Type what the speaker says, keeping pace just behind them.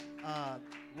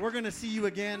We're going to see you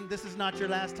again. This is not your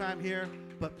last time here,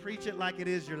 but preach it like it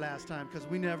is your last time, because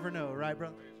we never know, right,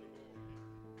 brother?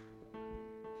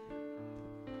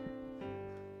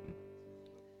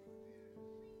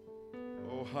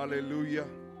 Oh, hallelujah.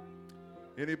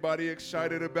 Anybody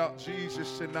excited about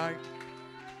Jesus tonight?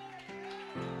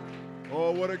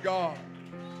 Oh, what a God.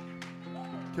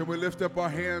 Can we lift up our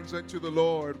hands unto the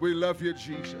Lord? We love you,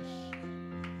 Jesus.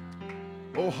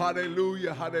 Oh,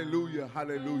 hallelujah, hallelujah,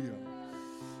 hallelujah.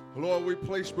 Lord, we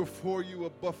place before you a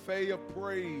buffet of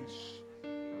praise.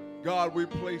 God, we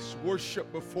place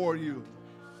worship before you.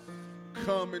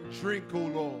 Come and drink, oh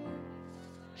Lord.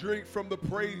 Drink from the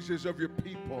praises of your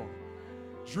people.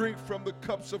 Drink from the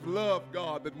cups of love,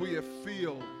 God, that we have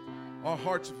filled our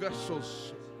hearts'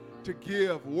 vessels to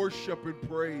give worship and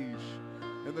praise.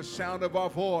 And the sound of our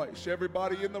voice,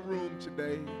 everybody in the room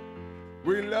today,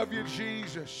 we love you,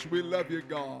 Jesus. We love you,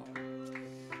 God.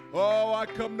 Oh, I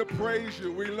come to praise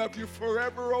you. We love you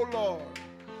forever, oh Lord.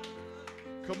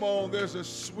 Come on, there's a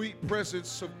sweet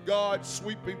presence of God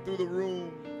sweeping through the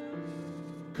room.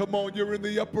 Come on, you're in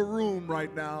the upper room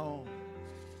right now.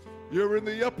 You're in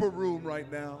the upper room right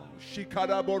now.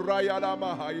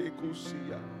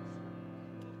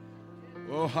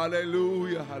 Oh,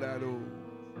 hallelujah, hallelujah.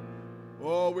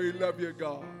 Oh, we love you,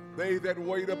 God. They that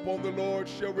wait upon the Lord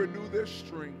shall renew their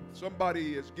strength.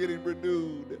 Somebody is getting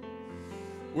renewed.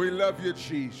 We love you,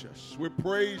 Jesus. We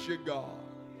praise you, God.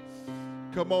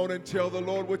 Come on and tell the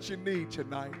Lord what you need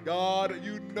tonight. God,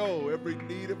 you know every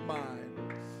need of mine.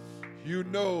 You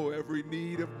know every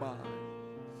need of mine.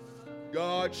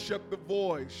 God, shut the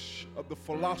voice of the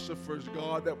philosophers,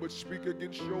 God, that would speak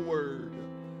against your word.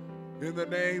 In the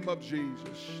name of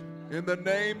Jesus. In the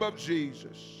name of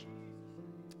Jesus.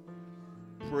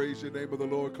 Praise the name of the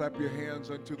Lord. Clap your hands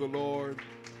unto the Lord.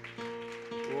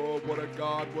 Oh, what a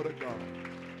God, what a God.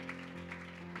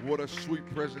 What a sweet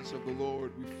presence of the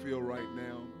Lord we feel right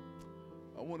now.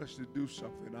 I want us to do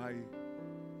something. I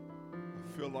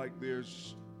feel like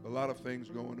there's a lot of things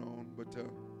going on, but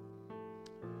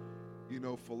you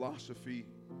know, philosophy,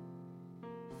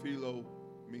 philo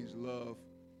means love,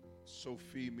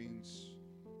 Sophie means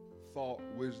thought,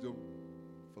 wisdom,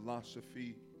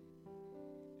 philosophy,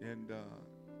 and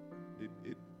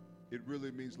it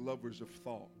really means lovers of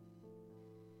thought.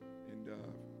 And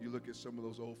you look at some of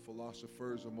those old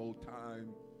philosophers of old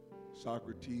time,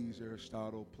 Socrates,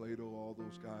 Aristotle, Plato, all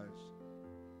those guys.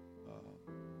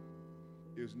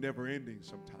 It was never ending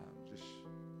sometimes, just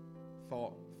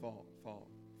thought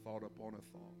upon a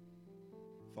thought,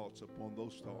 thoughts upon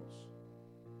those thoughts.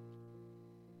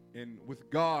 And with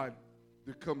God,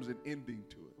 there comes an ending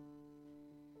to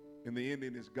it. And the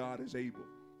ending is God is able.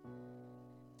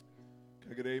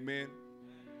 Can I get an amen?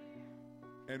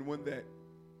 And when that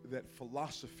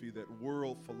philosophy, that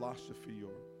world philosophy,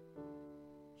 or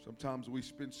sometimes we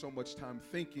spend so much time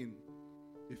thinking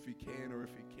if he can or if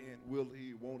he can't, will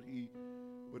he, won't he?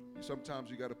 But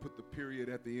sometimes you got to put the period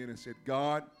at the end and say,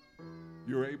 God,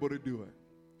 you're able to do it.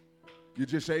 You're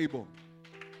just able.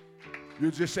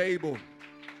 You're just able.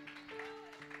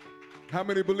 How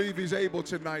many believe he's able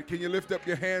tonight? Can you lift up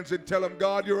your hands and tell him,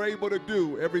 God, you're able to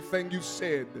do everything you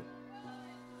said.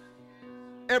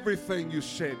 Everything you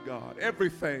said, God.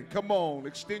 Everything. Come on,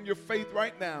 extend your faith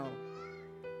right now.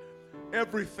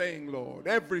 Everything, Lord.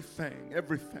 Everything.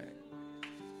 Everything.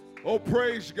 Oh,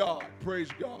 praise God. Praise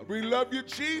God. We love you,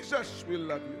 Jesus. We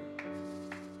love you.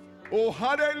 Oh,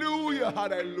 hallelujah.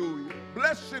 Hallelujah.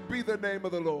 Blessed be the name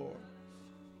of the Lord.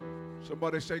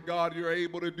 Somebody say, God, you're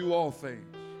able to do all things.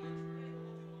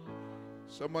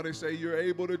 Somebody say, you're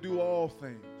able to do all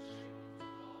things.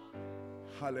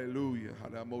 Hallelujah.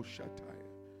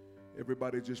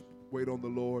 Everybody just wait on the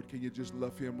Lord. Can you just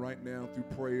love him right now through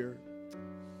prayer?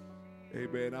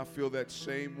 Amen. I feel that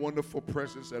same wonderful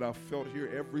presence that I felt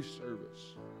here every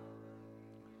service.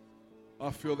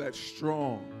 I feel that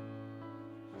strong,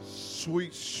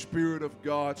 sweet Spirit of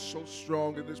God so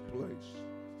strong in this place.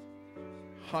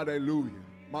 Hallelujah.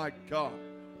 My God.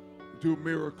 Do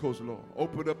miracles, Lord.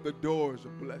 Open up the doors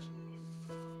of blessing.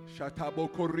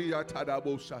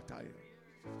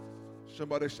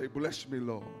 Somebody say, bless me,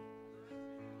 Lord.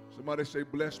 Somebody say,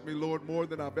 bless me, Lord, more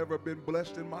than I've ever been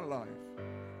blessed in my life.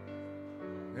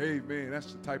 Amen.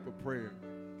 That's the type of prayer.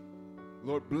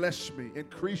 Lord, bless me.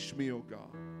 Increase me, oh God.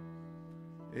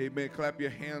 Amen. Clap your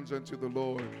hands unto the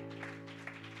Lord.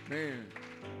 Man,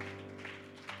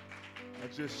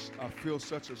 I feel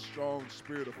such a strong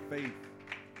spirit of faith.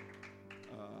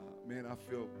 Man, I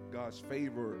feel God's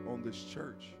favor on this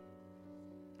church.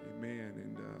 Amen.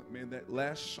 And man, that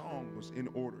last song was in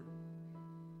order.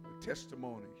 The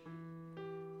testimony,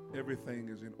 everything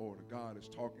is in order. God is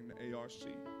talking to ARC.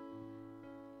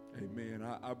 Amen.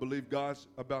 I believe God's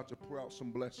about to pour out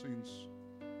some blessings,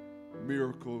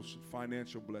 miracles,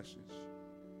 financial blessings.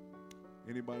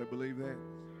 Anybody believe that?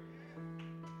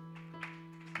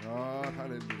 God,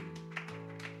 hallelujah.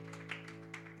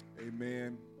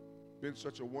 Amen. Been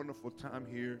such a wonderful time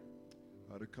here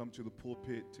to come to the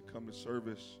pulpit, to come to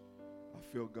service.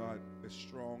 I feel God as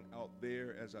strong out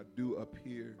there as I do up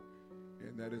here.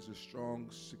 And that is a strong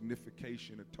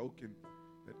signification, a token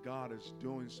that God is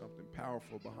doing something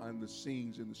powerful behind the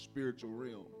scenes in the spiritual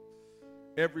realm.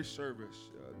 Every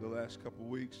service, the last couple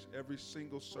weeks, every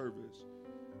single service,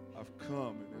 I've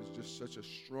come, and there's just such a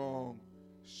strong,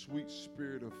 sweet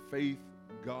spirit of faith,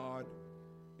 God,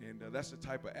 and that's the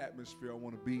type of atmosphere I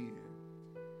want to be in.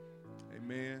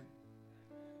 Amen.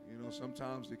 You know,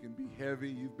 sometimes it can be heavy.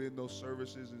 You've been in those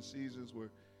services and seasons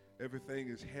where everything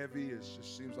is heavy. It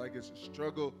just seems like it's a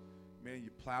struggle. Man,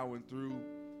 you're plowing through.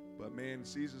 But, man,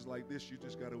 seasons like this, you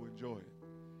just got to enjoy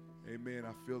it. Amen.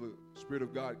 I feel the Spirit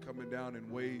of God coming down in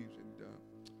waves. And,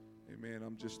 amen,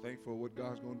 I'm just thankful for what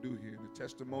God's going to do here. And the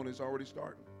testimony is already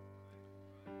starting.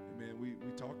 Amen. We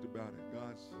talked about it.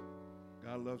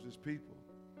 God loves his people.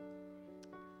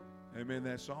 Amen.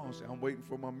 That song said, I'm waiting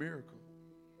for my miracle.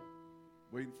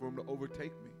 Waiting for him to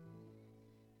overtake me.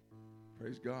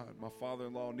 Praise God. My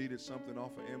father-in-law needed something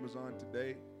off of Amazon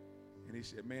today. And he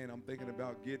said, man, I'm thinking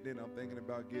about getting it. I'm thinking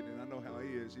about getting it. I know how he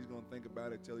is. He's going to think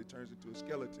about it till he turns into a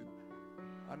skeleton.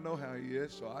 I know how he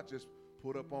is. So I just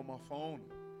put up on my phone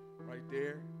right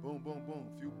there. Boom, boom, boom.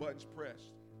 A few buttons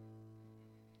pressed.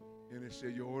 And it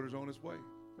said, your order's on its way.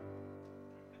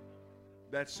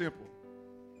 That's simple.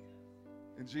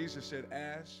 And Jesus said,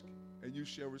 ask and you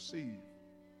shall receive.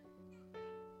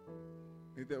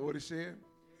 Ain't that what he said?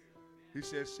 He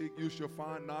said, seek, you shall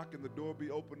find, knock, and the door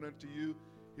be opened unto you.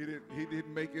 He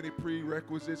didn't make any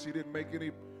prerequisites. He didn't make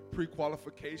any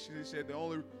pre-qualification. He said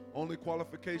the only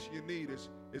qualification you need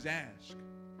is ask.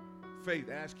 Faith,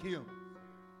 ask him.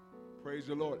 Praise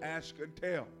the Lord. Ask and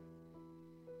tell.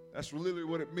 That's literally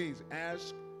what it means.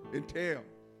 Ask and tell.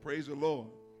 Praise the Lord.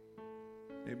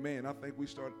 Amen. I think we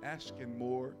start asking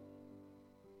more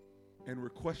and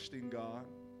requesting God.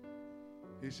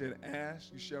 He said,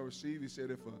 ask, you shall receive. He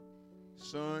said, if a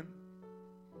son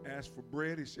asks for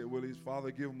bread, he said, will his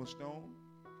father give him a stone?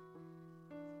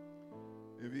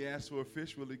 If he asks for a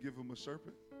fish, will he give him a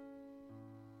serpent?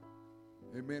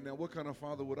 Amen. Now, what kind of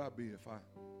father would I be if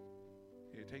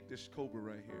here, take this cobra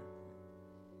right here.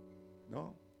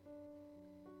 No.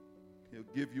 He'll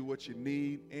give you what you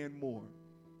need and more.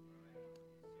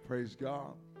 Praise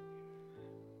God.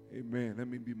 Amen. Let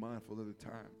me be mindful of the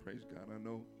time. Praise God. I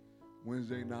know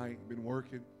Wednesday night, been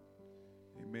working.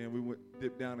 Amen. We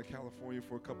dipped down to California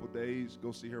for a couple of days,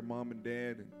 go see her mom and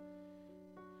dad. And,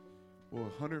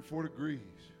 104 degrees.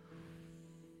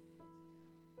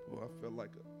 I felt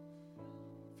like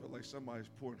somebody's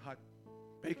pouring hot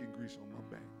bacon grease on my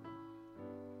back.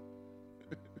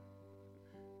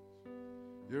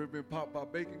 You ever been popped by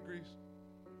bacon grease?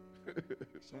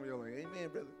 Some of y'all like, amen,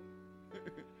 brother.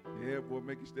 Yeah, boy,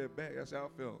 make you step back. That's how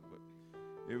I felt. But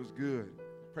it was good.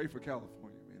 Pray for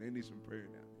California, man. They need some prayer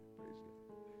down there. Praise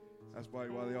God. That's probably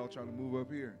why they all trying to move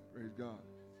up here. Praise God.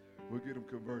 We'll get them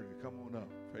converted. Come on up.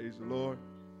 Praise the Lord.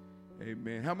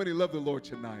 Amen. How many love the Lord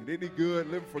tonight? Isn't he good?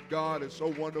 Living for God is so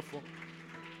wonderful.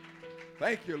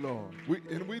 Thank you, Lord. We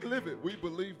live it. We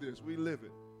believe this. We live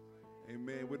it.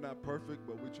 Amen. We're not perfect,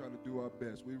 but we're trying to do our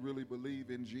best. We really believe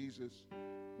in Jesus.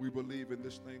 We believe in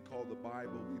this thing called the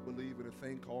Bible. We believe in a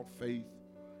thing called faith.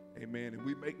 Amen. And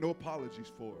we make no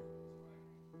apologies for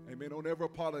it. Amen. Don't ever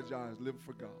apologize living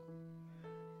for God.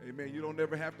 Amen. You don't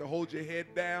ever have to hold your head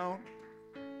down.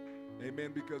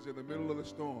 Amen. Because in the middle of the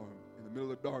storm, in the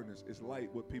middle of darkness, it's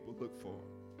light what people look for.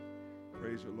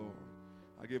 Praise the Lord.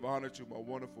 I give honor to my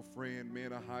wonderful friend,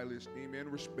 man I highly esteem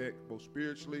and respect, both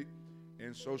spiritually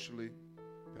and socially,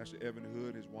 Pastor Evan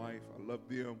Hood, his wife. I love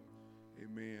them.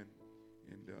 Amen.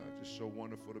 And just so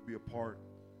wonderful to be a part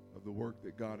of the work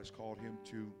that God has called him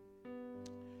to.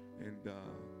 And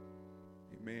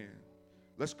amen.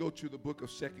 Let's go to the book of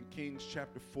 2 Kings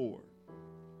chapter 4.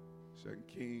 2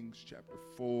 Kings chapter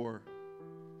 4.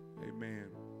 Amen.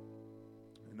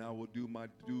 And I will do my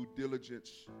due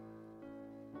diligence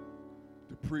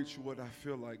to preach what I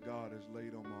feel like God has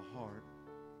laid on my heart.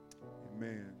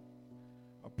 Amen.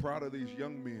 I'm proud of these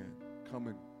young men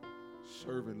coming,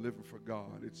 serving, living for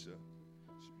God. It's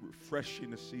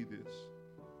refreshing to see this.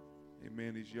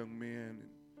 Amen. These young men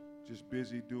just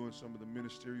busy doing some of the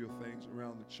ministerial things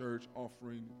around the church,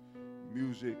 offering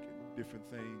music and different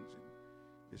things. And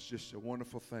it's just a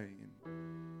wonderful thing.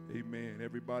 And amen.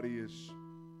 Everybody is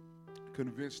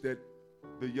convinced that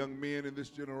the young men in this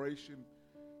generation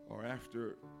or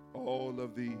after all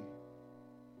of the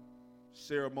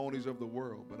ceremonies of the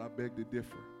world, but I beg to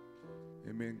differ.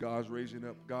 Amen. God's raising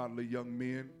up godly young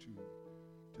men to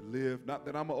live. Not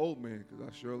that I'm an old man, because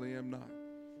I surely am not.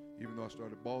 Even though I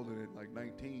started balding at like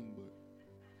 19, but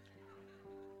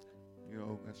you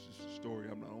know, that's just a story I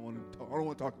don't want to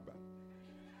talk about.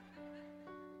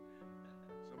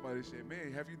 Somebody said,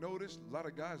 man, have you noticed a lot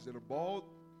of guys that are bald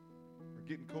are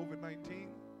getting COVID-19?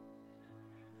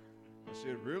 I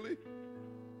said, really?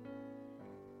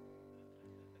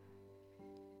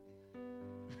 I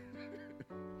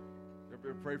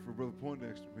better pray for Brother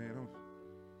Poindexter, man.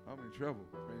 I'm in trouble.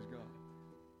 Praise God.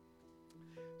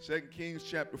 2 Kings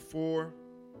chapter 4.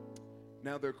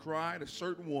 Now there cried a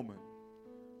certain woman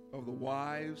of the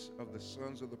wives of the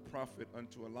sons of the prophet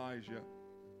unto Elijah,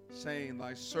 saying,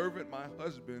 thy servant my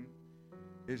husband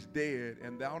is dead,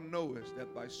 and thou knowest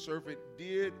that thy servant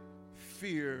did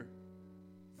fear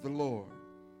the Lord.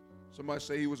 Somebody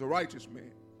say he was a righteous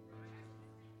man.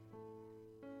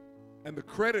 And the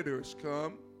creditors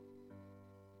come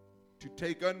to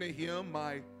take unto him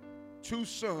my 2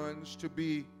 sons to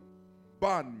be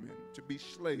bondmen, to be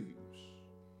slaves.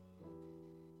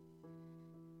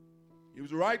 He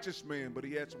was a righteous man, but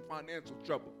he had some financial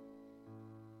trouble.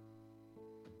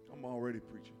 I'm already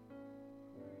preaching.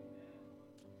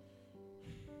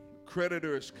 The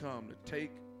creditors come to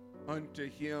take unto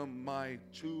him my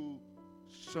 2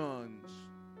 sons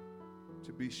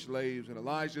to be slaves. And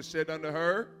Elijah said unto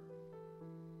her,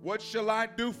 what shall I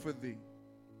do for thee?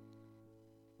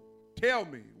 Tell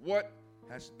me, what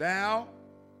hast thou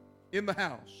in the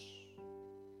house?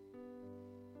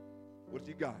 What have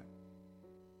you got?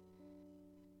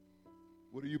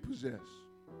 What do you possess?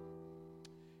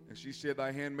 And she said,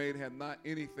 thy handmaid hath not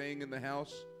anything in the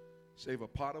house save a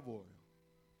pot of oil.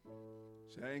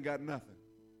 Say, I ain't got nothing.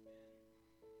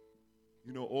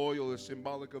 You know, oil is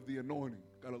symbolic of the anointing.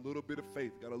 Got a little bit of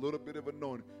faith, got a little bit of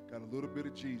anointing, got a little bit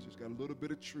of Jesus, got a little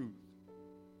bit of truth.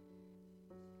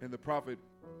 And the prophet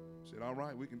said, all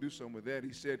right, we can do something with that.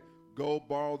 He said, go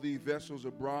borrow thee vessels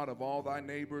abroad of all thy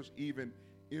neighbors, even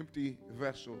empty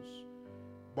vessels.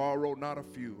 Borrow not a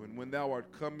few. And when thou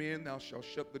art come in, thou shalt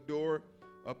shut the door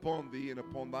upon thee and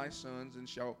upon thy sons, and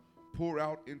shalt pour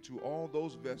out into all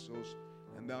those vessels,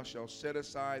 and thou shalt set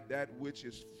aside that which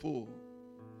is full.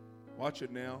 Watch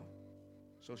it now.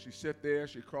 So she sat there,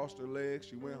 she crossed her legs,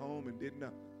 she went home and did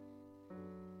nothing.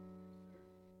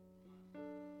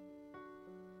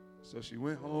 So she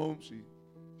went home, she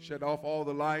shut off all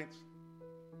the lights,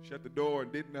 shut the door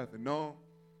and did nothing. No.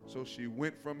 So she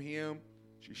went from him,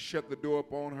 she shut the door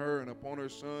upon her and upon her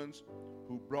sons,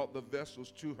 who brought the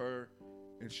vessels to her,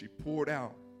 and she poured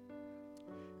out.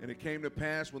 And it came to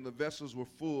pass, when the vessels were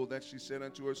full, that she said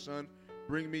unto her son,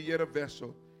 bring me yet a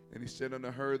vessel. And he said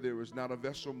unto her, there is not a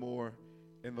vessel more.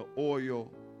 And the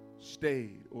oil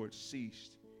stayed, or it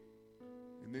ceased.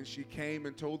 And then she came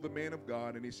and told the man of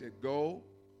God, and he said, go,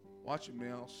 watch him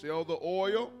now, sell the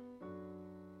oil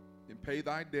and pay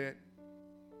thy debt,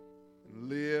 and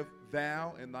live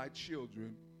thou and thy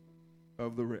children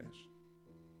of the rest.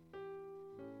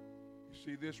 You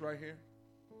see this right here?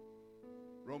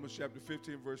 Romans chapter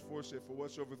 15 verse 4 said, for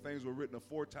whatsoever things were written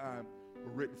aforetime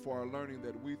were written for our learning,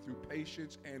 that we through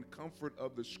patience and comfort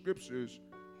of the scriptures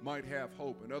might have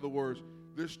hope. In other words,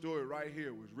 this story right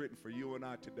here was written for you and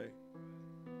I today.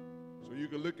 So you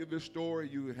can look at this story,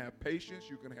 you can have patience,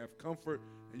 you can have comfort,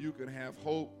 and you can have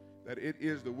hope that it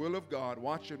is the will of God,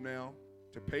 watch him now,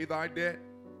 to pay thy debt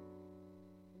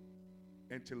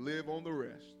and to live on the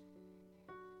rest.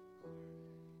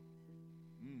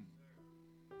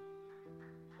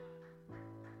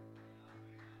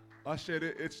 I said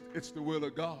it's the will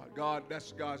of God. God,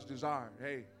 that's God's desire.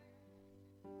 Hey,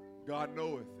 God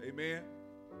knoweth. Amen.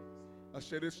 I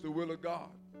said it's the will of God.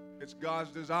 It's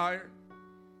God's desire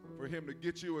for him to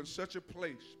get you in such a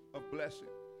place of blessing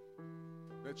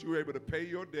that you're able to pay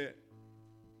your debt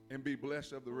and be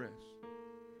blessed of the rest.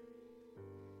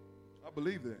 I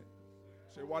believe that.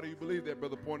 Say, why do you believe that,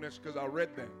 Brother Poindexter? Because I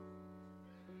read that.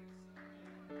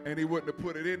 And he wouldn't have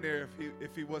put it in there he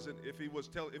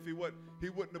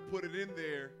wouldn't have put it in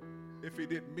there if he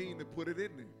didn't mean to put it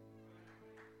in there.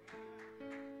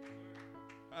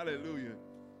 Hallelujah.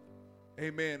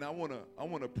 Amen. I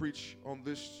wanna preach on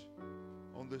this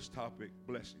topic,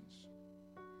 blessings.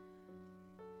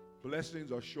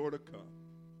 Blessings are sure to come.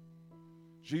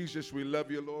 Jesus, we love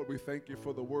you, Lord. We thank you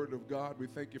for the word of God. We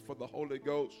thank you for the Holy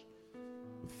Ghost.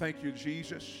 Thank you,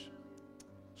 Jesus.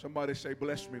 Somebody say,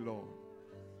 bless me, Lord.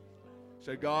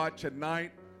 Say, God,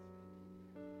 tonight,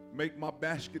 make my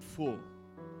basket full.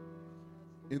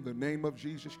 In the name of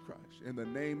Jesus Christ. In the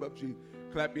name of Jesus.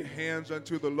 Clap your hands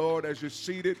unto the Lord as you're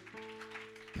seated.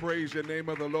 Praise the name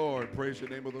of the Lord. Praise the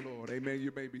name of the Lord. Amen.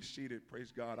 You may be seated.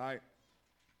 Praise God. I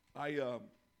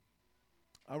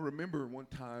remember one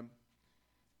time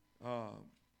I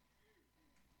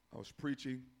was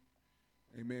preaching,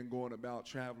 amen, going about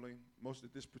traveling. Most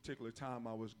of this particular time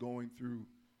I was going through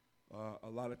a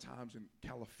lot of times in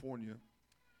California.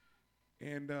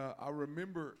 And I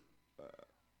remember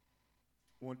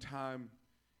one time,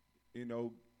 you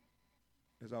know,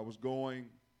 as I was going,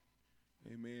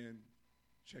 amen,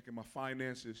 checking my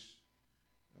finances,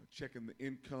 checking the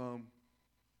income.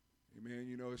 Amen.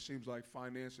 You know, it seems like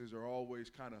finances are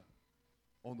always kind of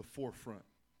on the forefront.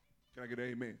 Can I get an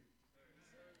amen?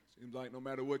 Seems like no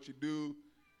matter what you do,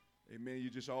 amen, you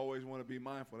just always want to be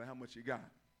mindful of how much you got.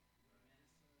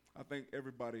 I think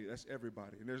everybody, that's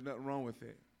everybody, and there's nothing wrong with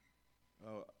that.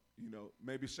 You know,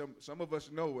 maybe some of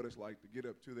us know what it's like to get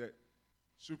up to that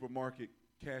supermarket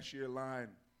cashier line,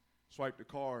 swipe the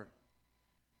card,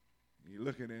 and you're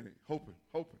looking at it, hoping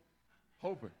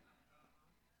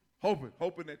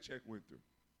that check went through.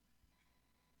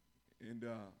 And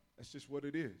that's just what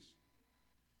it is.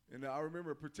 And I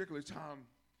remember a particular time,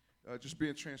 just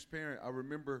being transparent, I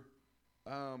remember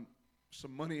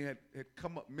some money had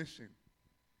come up missing.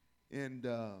 And,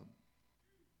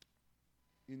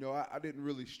 you know, I didn't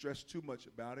really stress too much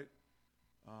about it,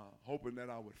 hoping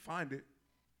that I would find it.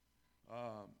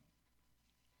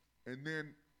 And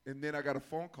then I got a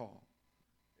phone call.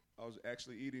 I was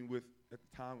actually eating with, at the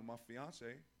time, with my fiance,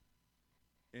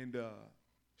 and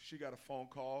she got a phone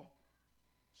call.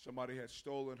 Somebody had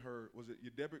stolen her, was it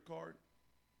your debit card?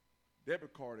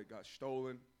 Debit card had got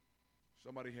stolen.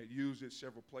 Somebody had used it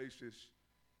several places.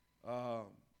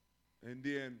 And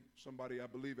then somebody, I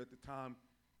believe at the time,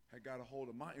 had got a hold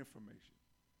of my information.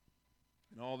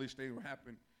 And all these things were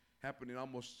happening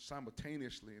almost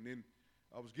simultaneously. And then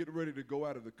I was getting ready to go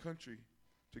out of the country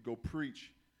to go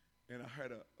preach, and I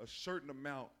had a certain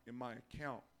amount in my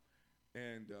account.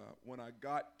 And when I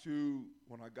got to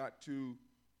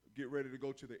get ready to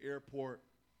go to the airport,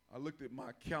 I looked at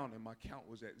my account, and my account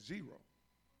was at zero.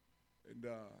 And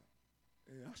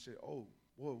I said, "Oh,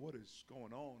 boy, what is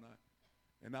going on?"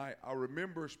 I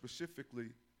remember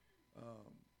specifically,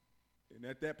 and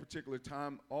at that particular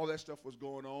time, all that stuff was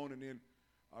going on. And then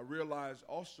I realized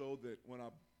also that when I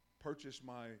purchased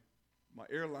my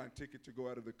airline ticket to go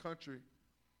out of the country,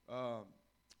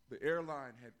 the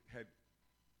airline had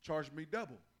charged me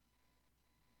double,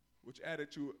 which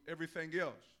added to everything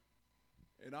else.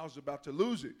 And I was about to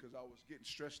lose it because I was getting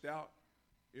stressed out.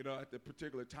 You know, at the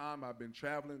particular time, I've been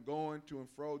traveling, going to and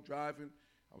fro, driving.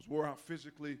 I was wore out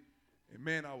physically, and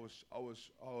man, I was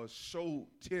so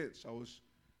tense.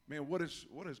 Man, what is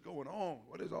going on?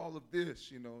 What is all of this?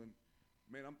 You know, and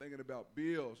man, I'm thinking about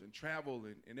bills and travel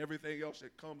and everything else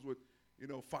that comes with, you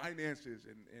know, finances.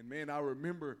 And man, I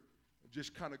remember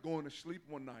just kind of going to sleep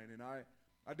one night, and I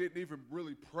didn't even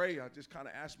really pray. I just kind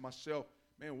of asked myself,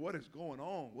 man, what is going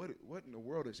on? What in the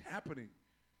world is happening?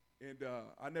 And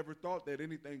I never thought that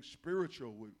anything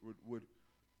spiritual would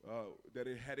that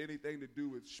it had anything to do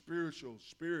with spiritual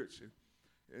spirits.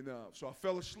 And so I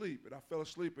fell asleep,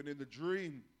 and in the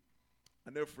dream,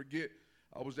 I never forget,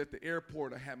 I was at the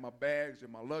airport. I had my bags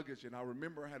and my luggage, and I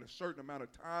remember I had a certain amount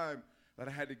of time that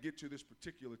I had to get to this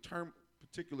particular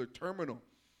terminal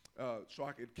so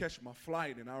I could catch my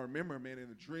flight. And I remember, man, in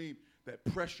the dream, that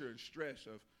pressure and stress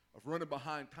of running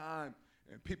behind time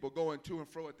and people going to and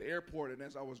fro at the airport. And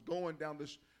as I was going down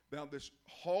this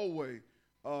hallway,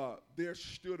 there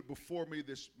stood before me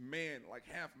this man, like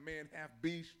half man, half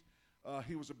beast.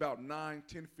 He was about 9,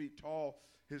 10 feet tall.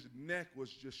 His neck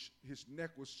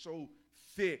was so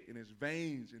thick in his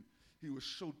veins, and he was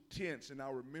so tense. And I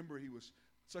remember he was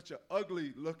such an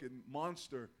ugly looking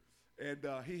monster. And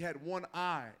he had one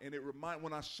eye, and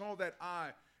when I saw that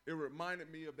eye, it reminded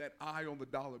me of that eye on the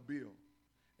dollar bill.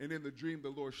 And in the dream, the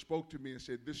Lord spoke to me and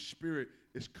said, "This spirit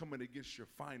is coming against your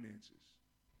finances."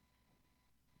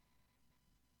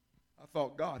 I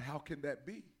thought, God, how can that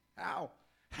be? How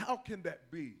can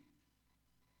that be?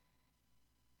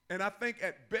 And I think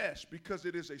at best, because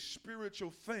it is a spiritual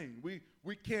thing,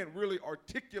 we can't really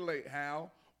articulate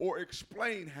how or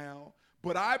explain how,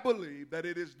 but I believe that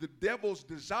it is the devil's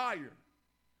desire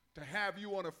to have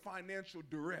you on a financial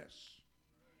duress.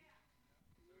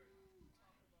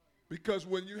 Because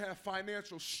when you have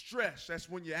financial stress, that's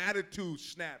when your attitude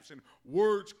snaps and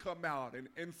words come out.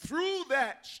 And through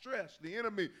that stress, the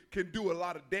enemy can do a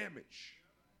lot of damage.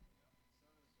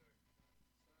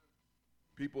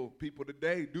 People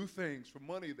today do things for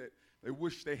money that they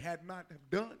wish they had not have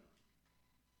done.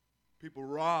 People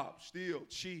rob, steal,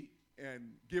 cheat,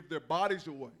 and give their bodies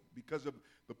away because of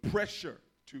the pressure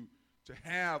to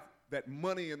have that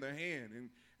money in their hand.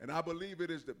 And I believe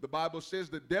it is that the Bible says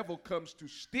the devil comes to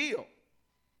steal,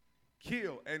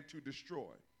 kill, and to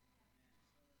destroy.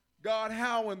 God,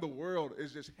 how in the world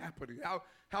is this happening?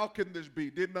 How can this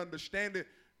be? Didn't understand it.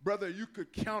 Brother, you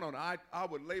could count on it. I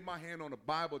would lay my hand on the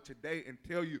Bible today and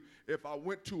tell you, if I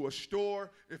went to a store,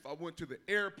 if I went to the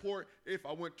airport, if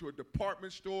I went to a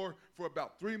department store for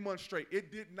about 3 months straight,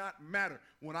 it did not matter.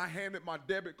 When I handed my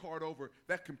debit card over,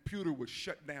 that computer was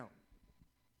shut down.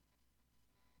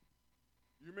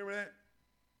 You remember that?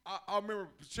 I remember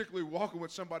particularly walking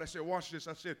with somebody. I said, watch this.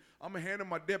 I said, I'm going to hand him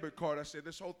my debit card. I said,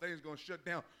 this whole thing is going to shut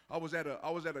down. I was at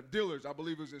a dealer's. I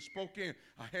believe it was in Spokane.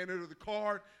 I handed her the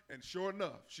card, and sure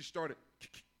enough, she started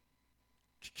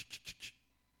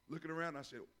looking around. I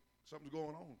said, something's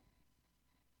going on.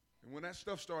 And when that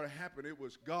stuff started happening, it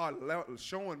was God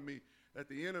showing me that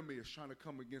the enemy is trying to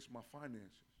come against my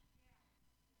finances.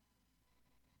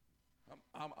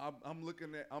 I'm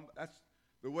looking at, that's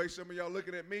the way some of y'all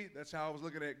looking at me, that's how I was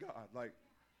looking at God. Like,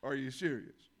 are you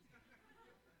serious?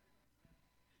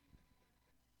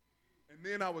 And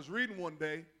then I was reading one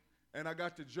day, and I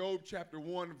got to Job chapter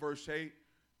 1, verse 8,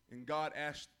 and God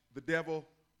asked the devil,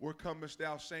 where comest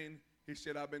thou, Satan? He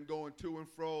said, I've been going to and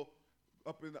fro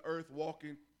up in the earth,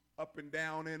 walking up and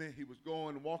down in it. He was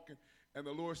going and walking, and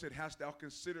the Lord said, hast thou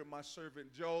considered my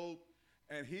servant Job?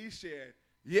 And he said,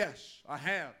 yes, I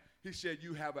have. He said,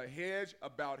 you have a hedge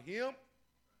about him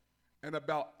and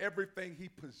about everything he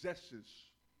possesses,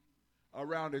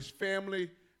 around his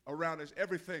family, around his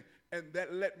everything. And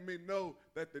that let me know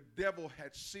that the devil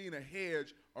had seen a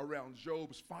hedge around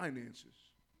Job's finances.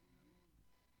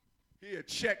 He had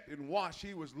checked and watched.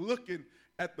 He was looking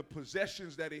at the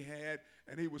possessions that he had,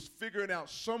 and he was figuring out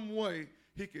some way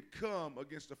he could come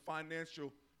against the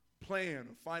financial plan,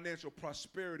 or financial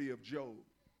prosperity of Job.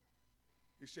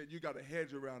 He said, you got a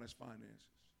hedge around his finances.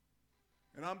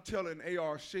 And I'm telling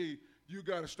ARC, you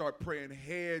got to start praying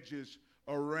hedges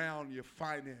around your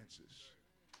finances.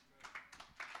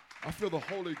 I feel the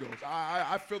Holy Ghost.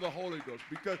 I feel the Holy Ghost,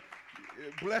 because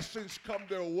blessings come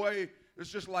their way.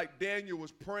 It's just like Daniel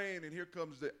was praying, and here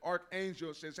comes the archangel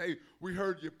and says, hey, we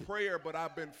heard your prayer, but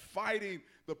I've been fighting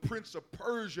the prince of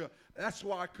Persia. That's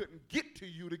why I couldn't get to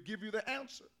you to give you the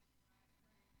answer.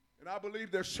 And I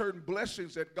believe there's certain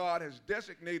blessings that God has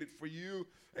designated for you.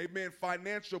 Amen.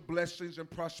 Financial blessings and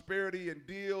prosperity and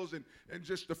deals and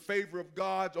just the favor of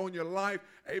God's on your life.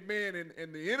 Amen.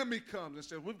 And the enemy comes and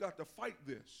says, we've got to fight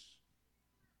this.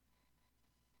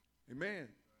 Amen.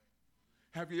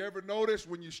 Have you ever noticed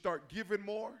when you start giving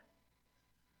more,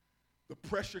 the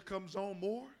pressure comes on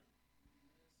more?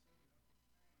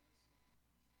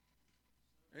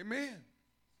 Amen.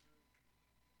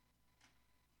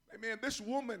 Amen. This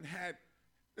woman had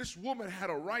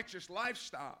a righteous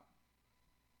lifestyle.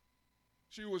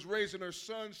 She was raising her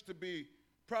sons to be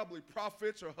probably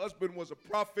prophets. Her husband was a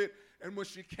prophet. And when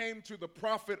she came to the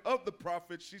prophet of the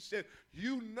prophets, she said,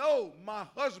 you know my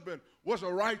husband was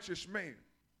a righteous man.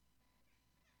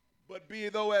 But be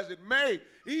it though as it may,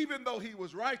 even though he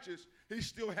was righteous, he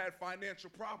still had financial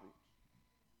problems.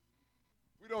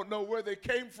 We don't know where they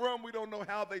came from. We don't know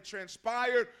how they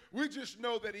transpired. We just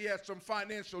know that he had some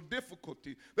financial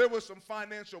difficulty. There was some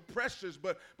financial pressures,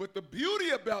 but the beauty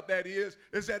about that is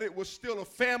that it was still a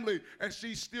family, and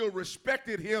she still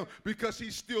respected him because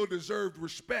he still deserved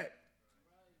respect.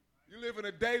 You live in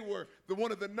a day where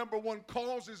one of the number one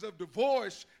causes of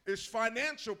divorce is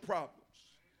financial problems.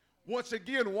 Once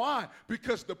again, why?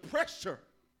 Because the pressure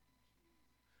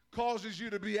causes you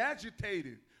to be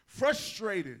agitated,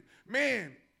 frustrated,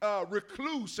 man,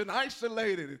 recluse and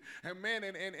isolated, and man,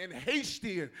 and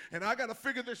hasty, and I got to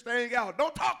figure this thing out.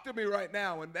 Don't talk to me right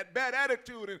now, and that bad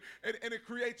attitude, and it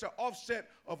creates an offset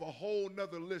of a whole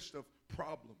nother list of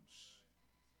problems.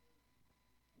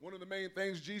 One of the main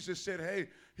things Jesus said,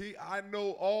 hey, I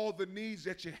know all the needs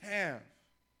that you have.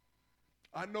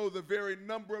 I know the very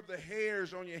number of the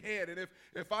hairs on your head. And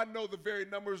if I know the very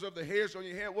numbers of the hairs on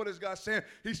your head, what is God saying?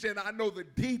 He's saying, I know the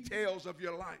details of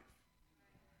your life.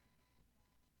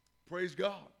 Praise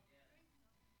God.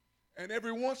 And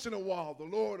every once in a while, the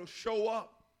Lord will show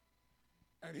up,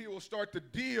 and he will start to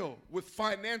deal with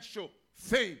financial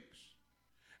things.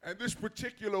 And this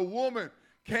particular woman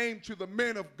came to the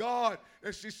men of God,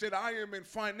 and she said, I am in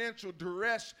financial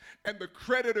duress, and the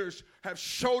creditors have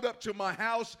showed up to my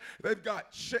house. They've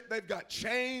got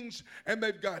chains, and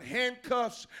they've got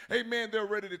handcuffs. Amen. They're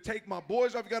ready to take my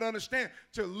boys. I've got to understand,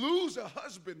 to lose a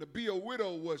husband, to be a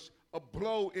widow, was a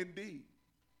blow indeed.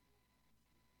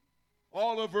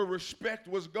 All of her respect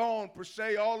was gone, per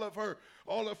se. All of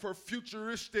her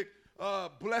futuristic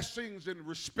blessings and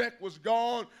respect was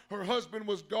gone. Her husband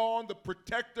was gone, the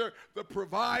protector, the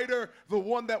provider, the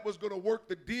one that was going to work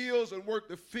the deals and work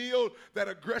the field. That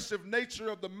aggressive nature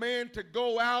of the man to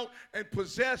go out and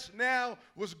possess now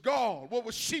was gone. What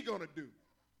was she going to do?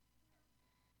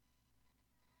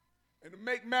 And to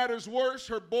make matters worse,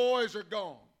 her boys are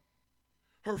gone.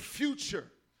 Her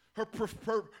future,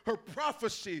 her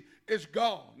prophecy is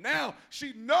gone. Now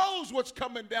she knows what's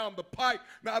coming down the pipe.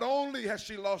 Not only has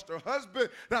she lost her husband,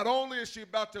 not only is she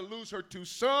about to lose her 2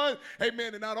 sons,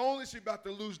 amen, and not only is she about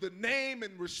to lose the name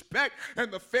and respect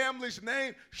and the family's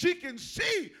name, she can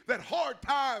see that hard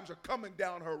times are coming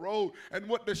down her road. And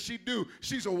what does she do?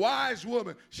 She's a wise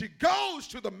woman. She goes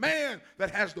to the man that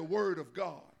has the word of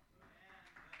God.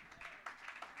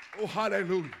 Oh,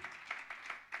 hallelujah.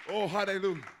 Oh,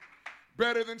 hallelujah.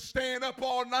 Better than staying up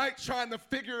all night trying to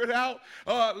figure it out,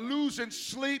 losing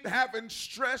sleep, having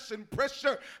stress and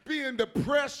pressure, being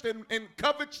depressed and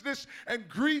covetousness and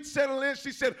greed settle in.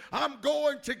 She said, I'm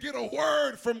going to get a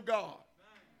word from God.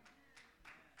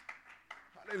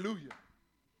 Hallelujah.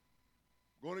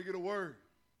 Going to get a word.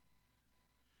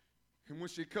 And when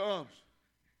she comes,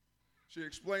 she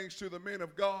explains to the men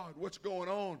of God what's going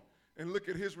on. And look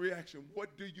at his reaction.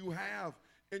 What do you have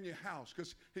in your house?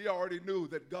 Because he already knew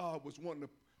that God was wanting to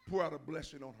pour out a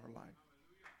blessing on her life.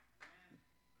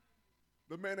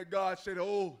 The man of God said,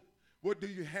 oh, what do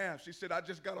you have? She said, I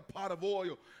just got a pot of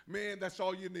oil. Man, that's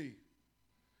all you need.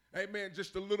 Amen.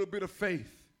 Just a little bit of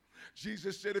faith.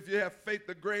 Jesus said, if you have faith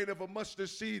the grain of a mustard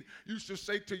seed, you should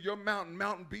say to your mountain,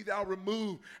 mountain, be thou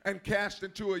removed and cast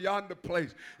into a yonder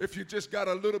place. If you just got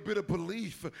a little bit of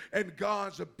belief in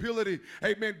God's ability,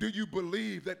 amen, do you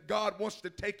believe that God wants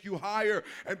to take you higher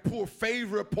and pour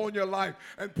favor upon your life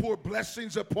and pour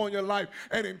blessings upon your life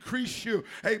and increase you?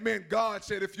 Amen. God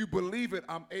said, if you believe it,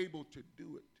 I'm able to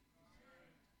do it.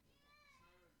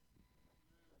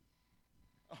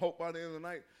 I hope by the end of the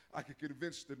night, I can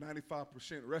convince the 95%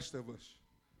 rest of us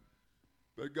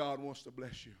that God wants to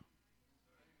bless you.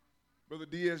 Brother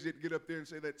Diaz didn't get up there and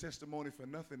say that testimony for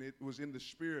nothing. It was in the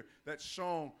spirit. That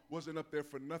song wasn't up there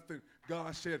for nothing.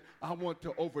 God said, I want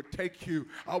to overtake you.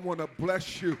 I want to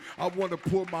bless you. I want to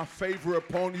pour my favor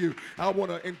upon you. I want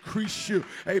to increase you.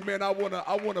 Amen. I want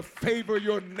to favor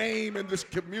your name in this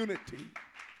community.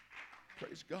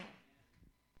 Praise God.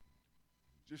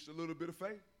 Just a little bit of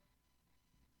faith.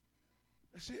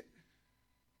 That's it.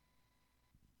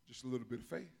 Just a little bit of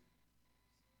faith.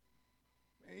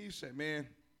 Man, you say, man,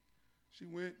 she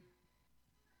went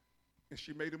and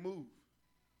she made a move.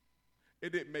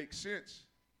 It didn't make sense.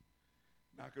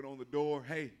 Knocking on the door,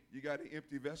 hey, you got any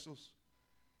empty vessels?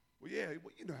 Well, yeah,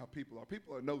 well, you know how people are.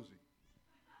 People are nosy.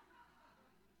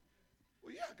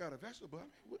 Well, yeah, I got a vessel, but I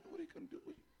mean, what are you going to do?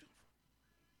 What are you doing?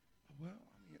 Well,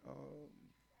 I mean,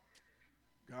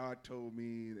 God told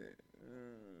me that.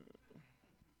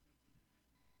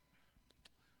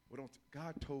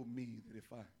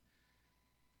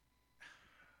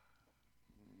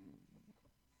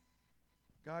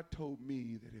 God told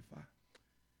me that if I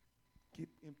get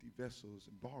empty vessels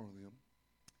and borrow them,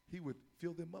 he would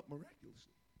fill them up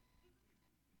miraculously.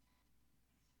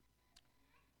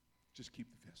 Just keep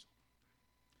the vessel.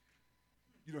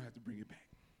 You don't have to bring it back.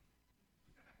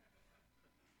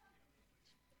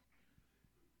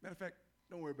 Matter of fact,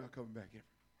 don't worry about coming back ever.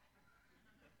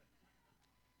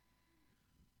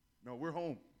 No, we're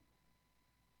home.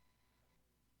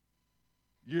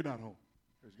 You're not home.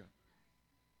 Praise God.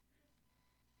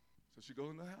 So she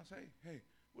goes in the house. Hey,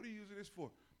 what are you using this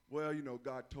for? Well, you know,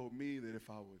 God told me that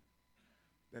if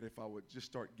I would just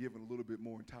start giving a little bit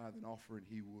more in tithe and offering,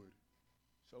 he would.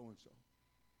 So and so.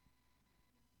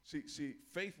 See,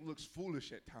 faith looks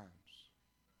foolish at times,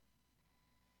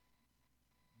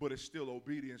 but it's still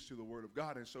obedience to the word of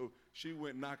God. And so she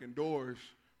went knocking doors.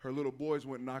 Her little boys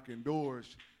went knocking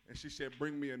doors. And she said,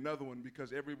 bring me another one,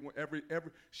 because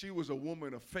she was a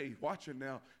woman of faith. Watch her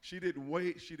now. She didn't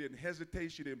wait. She didn't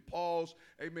hesitate. She didn't pause.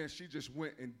 Amen. She just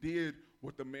went and did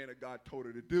what the man of God told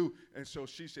her to do. And so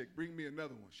she said, bring me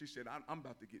another one. She said, I'm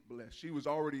about to get blessed. She was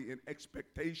already in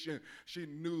expectation. She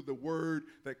knew the word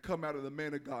that come out of the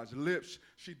man of God's lips.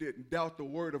 She didn't doubt the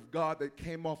word of God that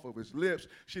came off of his lips.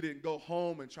 She didn't go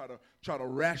home and try to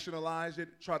rationalize it,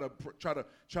 try to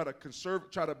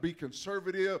be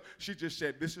conservative. She just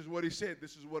said, this is what he said.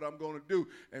 This is what I'm going to do.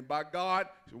 And by God,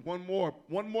 one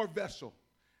more vessel.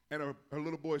 And her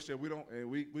little boy said,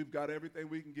 we've got everything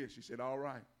we can get. She said, all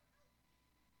right.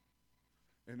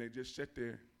 And they just sit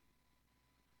there,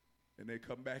 and they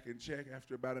come back and check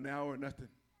after about an hour, nothing,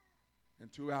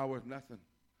 and 2 hours, nothing,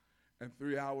 and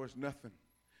 3 hours, nothing,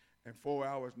 and 4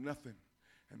 hours, nothing.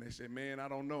 And they said, man, I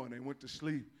don't know. And they went to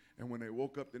sleep. And when they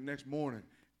woke up the next morning,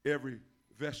 every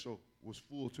vessel was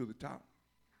full to the top.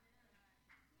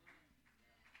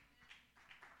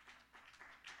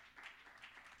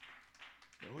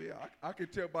 Oh, yeah, I can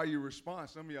tell by your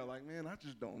response. Some of y'all are like, man, I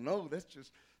just don't know. That's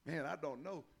just, man, I don't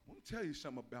know. Let me tell you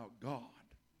something about God.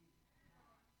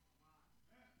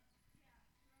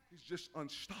 He's just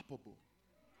unstoppable.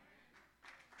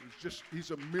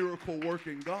 He's a miracle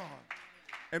working God.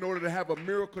 In order to have a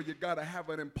miracle, you got to have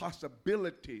an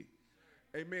impossibility.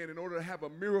 Amen. In order to have a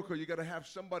miracle, you got to have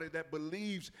somebody that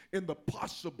believes in the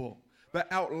possible,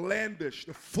 the outlandish,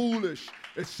 the foolish.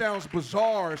 It sounds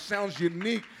bizarre. It sounds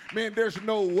unique. Man, there's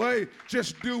no way.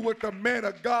 Just do what the man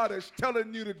of God is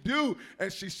telling you to do.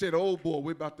 And she said, oh, boy,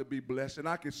 we're about to be blessed. And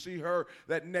I could see her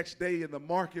that next day in the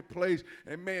marketplace.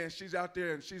 And, man, she's out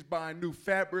there and she's buying new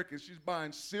fabric and she's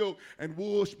buying silk and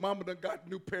wool. Mama done got a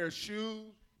new pair of shoes.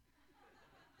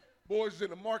 Boys in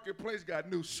the marketplace got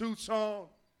new suits on.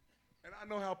 And I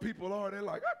know how people are. They're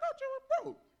like, I thought you were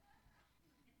broke.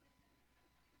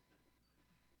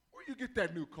 Where you get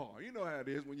that new car? You know how it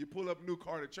is. When you pull up a new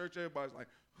car to church, everybody's like,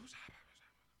 whose car is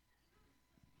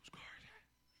that?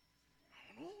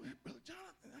 I don't know. Brother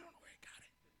Jonathan, I don't know where he got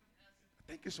it. I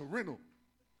think it's a rental.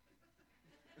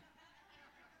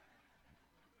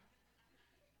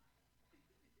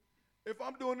 If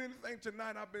I'm doing anything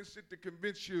tonight, I've been sent to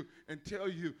convince you and tell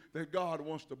you that God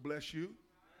wants to bless you,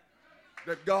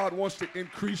 that God wants to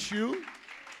increase you,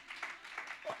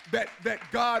 that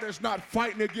God is not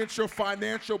fighting against your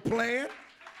financial plan.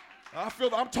 I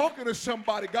feel I'm talking to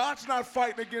somebody. God's not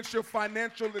fighting against your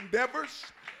financial endeavors.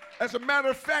 As a matter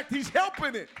of fact, he's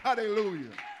helping it. Hallelujah.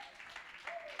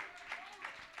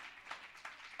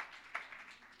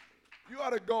 You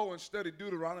ought to go and study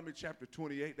Deuteronomy chapter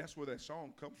 28. That's where that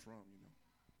song comes from, you know.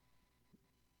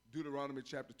 Deuteronomy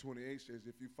chapter 28 says,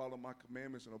 if you follow my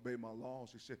commandments and obey my laws,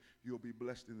 he said, you'll be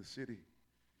blessed in the city.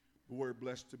 The word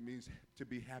blessed means to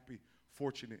be happy,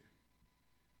 fortunate,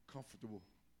 comfortable.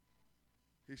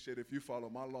 He said, if you follow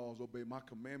my laws, obey my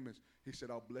commandments, he said,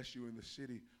 I'll bless you in the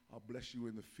city. I'll bless you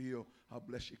in the field. I'll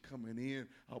bless you coming in.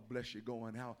 I'll bless you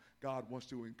going out. God wants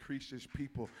to increase his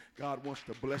people. God wants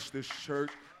to bless this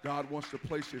church. God wants to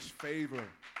place his favor,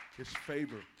 his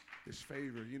favor, his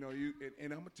favor. You know,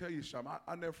 and I'm going to tell you something.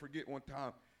 I never forget one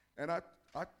time. And I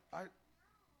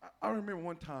remember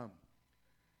one time,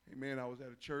 hey, man, I was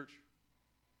at a church.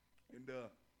 And,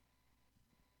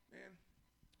 man,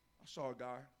 I saw a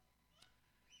guy.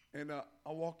 And I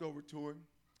walked over to him.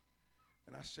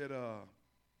 And I said,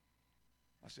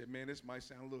 man, this might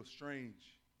sound a little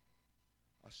strange.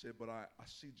 I said, but I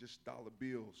see just dollar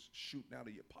bills shooting out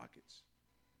of your pockets.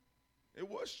 It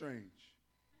was strange.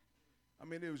 I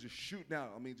mean, it was just shooting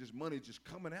out. I mean, just money just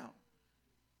coming out.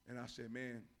 And I said,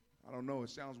 man, I don't know. It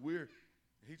sounds weird.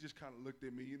 He just kind of looked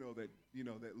at me,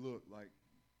 that look like,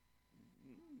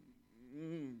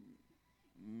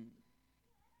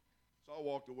 So I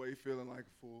walked away feeling like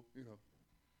a fool, you know.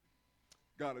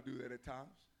 Got to do that at times.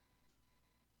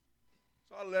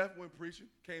 So I left, went preaching,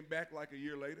 came back like a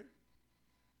year later,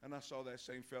 and I saw that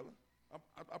same fella.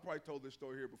 I probably told this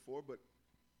story here before, but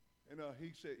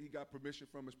he said he got permission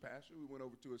from his pastor. We went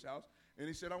over to his house, and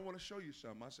he said, I want to show you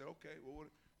something. I said, okay, well,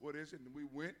 what is it? And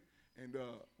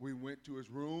we went to his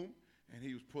room, and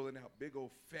he was pulling out big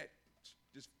old fat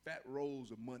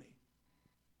rolls of money.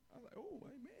 I was like, oh,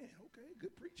 amen, okay,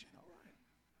 good preaching, all right.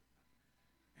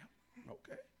 Yeah,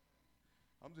 okay.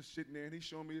 I'm just sitting there, and he's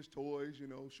showing me his toys,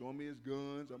 showing me his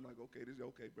guns. I'm like, okay, this is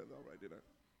okay, brother, all right,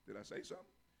 did I say something?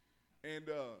 And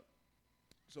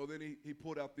so then he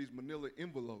pulled out these manila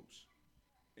envelopes,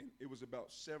 and it was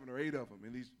about 7 or 8 of them,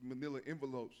 and these manila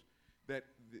envelopes that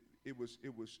it was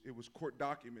court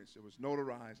documents. It was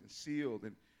notarized and sealed,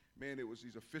 and man, it was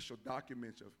these official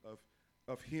documents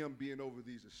of him being over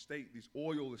these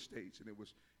oil estates, and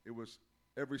it was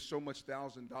every so much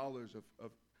 $1,000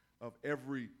 of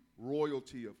every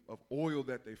royalty of oil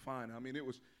that they find. I mean,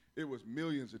 it was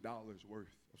millions of dollars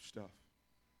worth of stuff.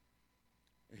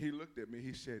 And he looked at me.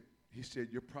 He said,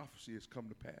 your prophecy has come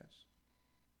to pass.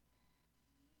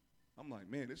 I'm like,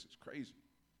 man, this is crazy.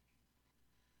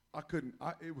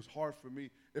 It was hard for me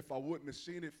if I wouldn't have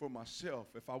seen it for myself,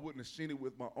 if I wouldn't have seen it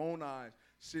with my own eyes,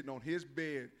 sitting on his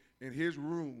bed in his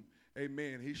room.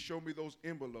 Amen. He showed me those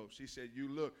envelopes. He said, you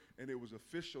look, and it was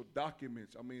official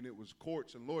documents. I mean, it was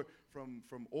courts and lawyers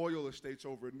from oil estates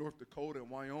over in North Dakota and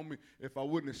Wyoming. If I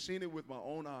wouldn't have seen it with my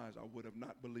own eyes, I would have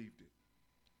not believed it.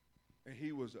 And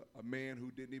he was a man who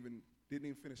didn't even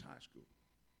finish high school.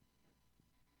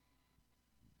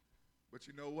 But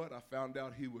you know what? I found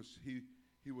out he was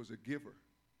a giver.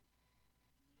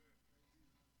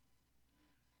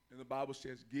 And the Bible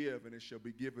says, give, and it shall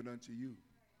be given unto you.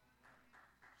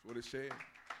 That's what it said.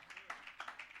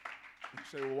 You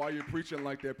say, well, why are you preaching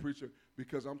like that, preacher?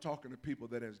 Because I'm talking to people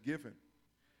that has given.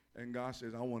 And God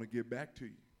says, I want to give back to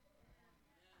you.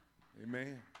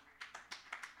 Amen.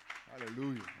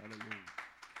 Hallelujah. Hallelujah.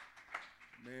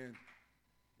 Man,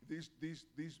 these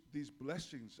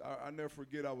blessings, I never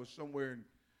forget, I was somewhere and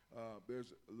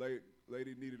there's a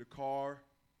lady needed a car.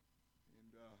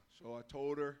 And so I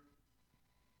told her,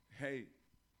 hey,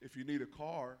 if you need a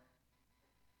car,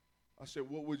 I said,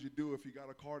 what would you do if you got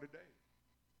a car today?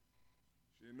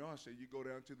 She didn't know. I said, you go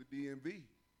down to the DMV and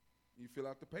you fill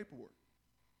out the paperwork.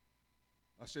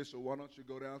 I said, so why don't you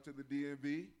go down to the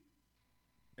DMV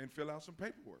and fill out some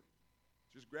paperwork?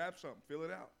 Just grab something, fill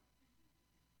it out.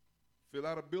 Fill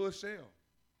out a bill of sale.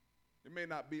 It may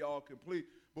not be all complete,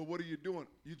 but what are you doing?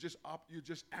 You're just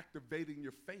activating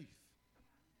your faith.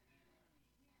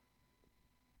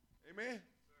 Amen.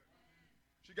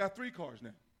 She got 3 cars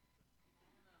now.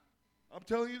 I'm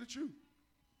telling you the truth.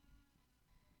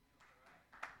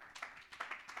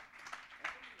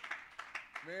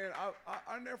 Man,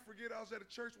 I never forget, I was at a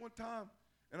church one time,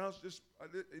 and I was just,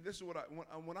 this is what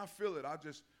when I feel it, I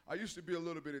used to be a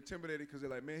little bit intimidated because they're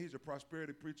like, man, he's a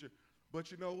prosperity preacher. But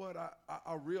you know what?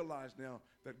 I realize now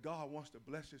that God wants to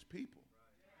bless his people.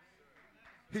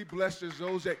 He blesses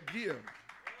those that give.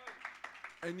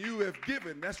 And you have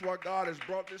given. That's why God has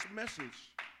brought this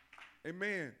message.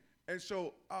 Amen. And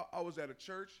so I was at a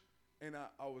church, and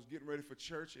I was getting ready for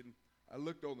church, and I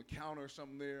looked on the counter or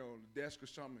something there, on the desk or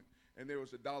something, and there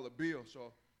was a $1 bill.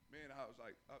 So, man, I was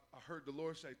like, I heard the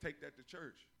Lord say, take that to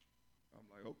church. I'm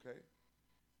like, okay.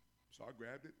 So I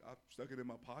grabbed it. I stuck it in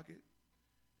my pocket,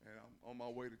 and I'm on my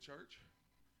way to church.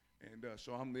 And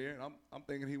so I'm there, and I'm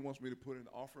thinking he wants me to put it in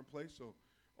the offering place. So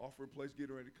offering place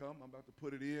getting ready to come. I'm about to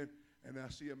put it in, and I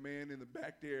see a man in the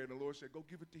back there, and the Lord said, go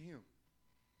give it to him.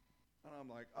 And I'm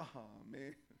like,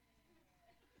 man.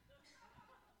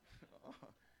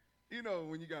 You know,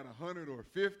 when you got 100 or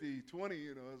 50, 20,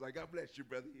 you know, it's like, God bless you,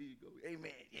 brother. Here you go.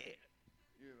 Amen, yeah.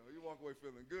 You know, you walk away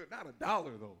feeling good. Not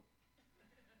 $1, though.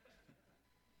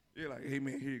 You're like,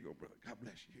 amen, here you go, brother. God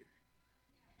bless you here.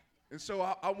 And so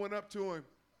I went up to him,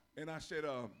 and I said,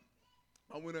 I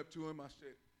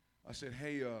said,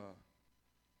 hey,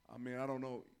 I mean, I don't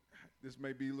know. This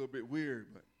may be a little bit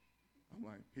weird, but I'm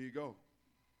like, here you go.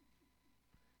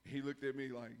 He looked at me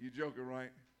like, you joking,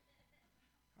 right?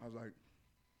 I was like,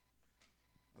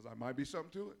 might be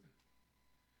something to it.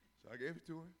 So I gave it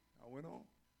to him. I went on.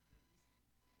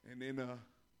 And then a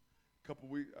couple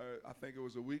weeks, I think it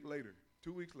was a week later,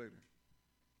 2 weeks later,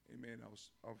 amen, I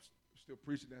was still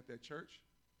preaching at that church.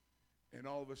 And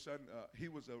all of a sudden, he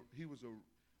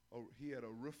had a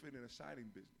roofing and a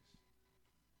siding business.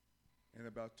 And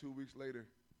about 2 weeks later,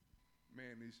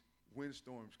 man, these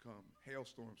windstorms come,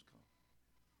 hailstorms come,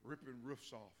 ripping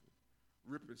roofs off,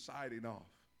 ripping siding off.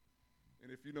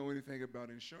 And if you know anything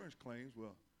about insurance claims,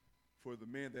 well, for the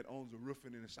man that owns a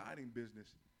roofing and a siding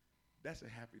business, that's a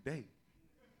happy day.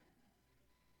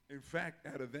 In fact,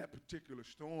 out of that particular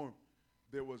storm,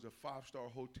 there was a 5-star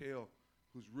hotel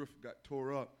whose roof got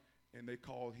tore up, and they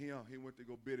called him. He went to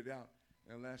go bid it out,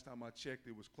 and last time I checked,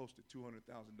 it was close to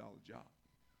 $200,000 job.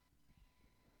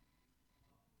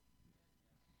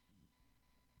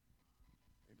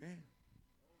 Amen.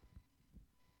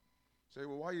 Say,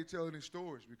 well, why are you telling these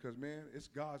stories? Because, man, it's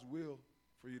God's will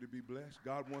for you to be blessed.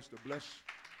 God wants to bless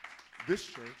this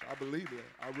church. I believe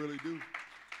that. I really do.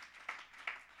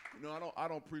 You know, I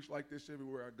don't preach like this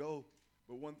everywhere I go,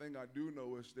 but one thing I do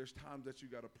know is there's times that you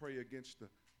got to pray against the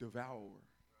devourer.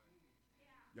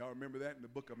 Y'all remember that in the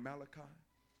book of Malachi?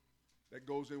 That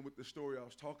goes in with the story I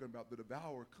was talking about. The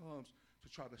devourer comes to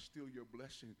try to steal your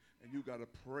blessing, and you got to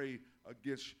pray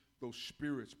against those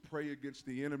spirits. Pray against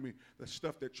the enemy, the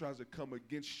stuff that tries to come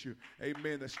against you.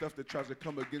 Amen. The stuff that tries to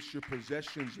come against your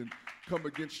possessions and come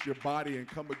against your body and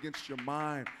come against your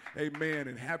mind. Amen.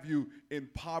 And have you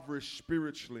impoverished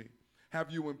spiritually.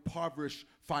 Have you impoverished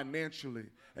financially.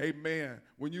 Amen.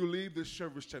 When you leave this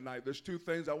service tonight, there's 2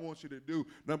 things I want you to do.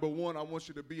 Number 1, I want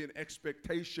you to be in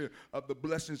expectation of the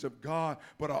blessings of God,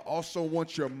 but I also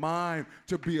want your mind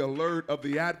to be alert of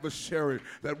the adversary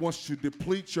that wants to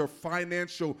deplete your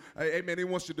financial, amen. He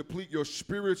wants to deplete your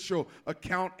spiritual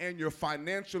account and your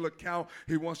financial account.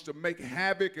 He wants to make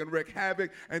havoc and wreak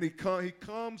havoc, and he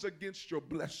comes against your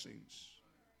blessings.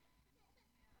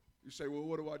 You say, well,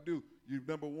 what do?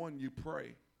 Number 1, you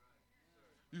pray.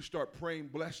 You start praying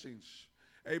blessings.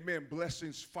 Amen.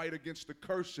 Blessings fight against the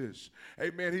curses.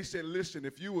 Amen. He said, listen,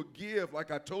 if you will give like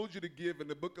I told you to give in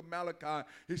the book of Malachi,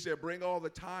 he said, bring all the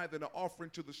tithe and the offering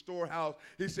to the storehouse.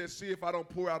 He said, see if I don't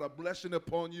pour out a blessing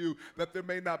upon you that there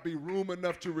may not be room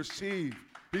enough to receive.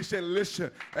 He said,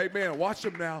 listen, amen, watch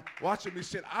him now. Watch him. He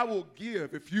said, I will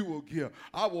give if you will give.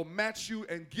 I will match you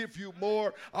and give you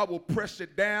more. I will press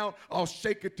it down. I'll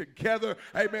shake it together.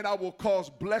 Amen. I will cause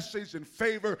blessings and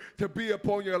favor to be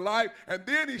upon your life. And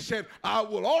then he said, I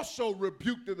will also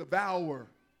rebuke the devourer.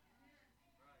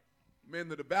 Man,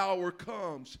 the devourer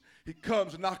comes. He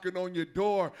comes knocking on your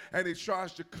door, and he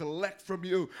tries to collect from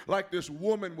you like this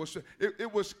woman was.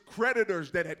 It was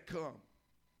creditors that had come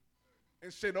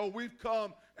and said, oh, we've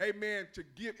come, amen, to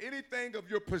give anything of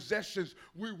your possessions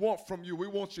we want from you. We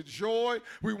want your joy.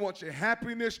 We want your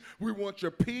happiness. We want your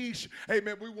peace.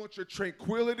 Amen. We want your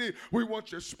tranquility. We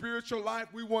want your spiritual life.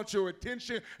 We want your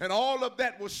attention. And all of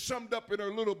that was summed up in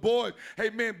her little boy.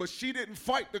 Amen. But she didn't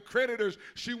fight the creditors.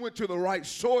 She went to the right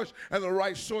source, and the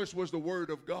right source was the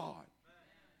word of God.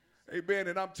 Amen.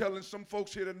 And I'm telling some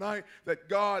folks here tonight that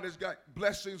God has got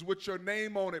blessings with your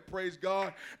name on it. Praise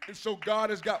God. And so God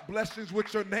has got blessings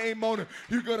with your name on it.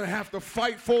 You're going to have to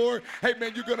fight for it.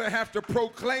 Amen. You're going to have to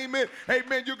proclaim it.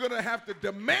 Amen. You're going to have to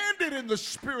demand it in the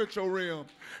spiritual realm.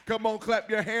 Come on, clap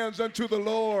your hands unto the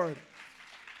Lord.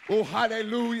 Oh,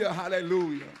 hallelujah,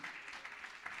 hallelujah.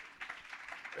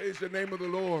 Praise the name of the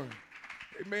Lord.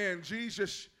 Amen.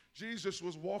 Jesus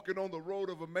was walking on the road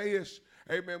of Emmaus.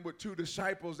 Amen, with two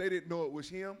disciples. They didn't know it was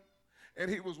him. And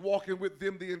he was walking with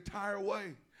them the entire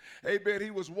way. Amen, he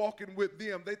was walking with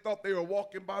them. They thought they were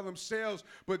walking by themselves,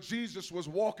 but Jesus was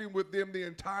walking with them the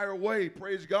entire way.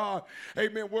 Praise God.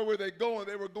 Amen, where were they going?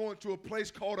 They were going to a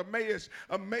place called Emmaus.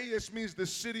 Emmaus means the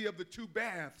city of the two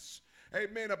baths.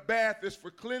 Amen. A bath is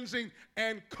for cleansing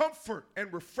and comfort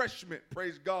and refreshment.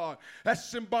 Praise God. That's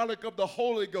symbolic of the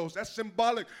Holy Ghost. That's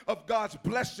symbolic of God's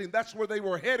blessing. That's where they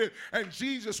were headed. And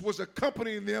Jesus was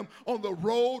accompanying them on the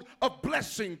road of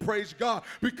blessing. Praise God.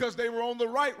 Because they were on the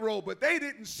right road, but they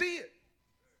didn't see it.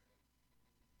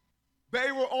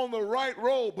 They were on the right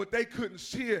road, but they couldn't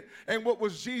see it. And what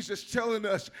was Jesus telling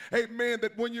us? Amen,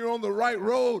 that when you're on the right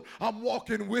road, I'm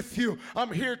walking with you. I'm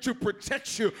here to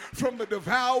protect you from the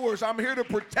devourers. I'm here to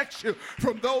protect you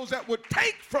from those that would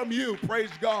take from you.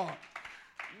 Praise God.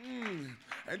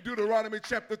 And Deuteronomy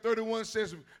chapter 31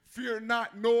 says, fear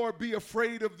not, nor be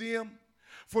afraid of them.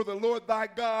 For the Lord thy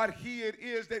God, he it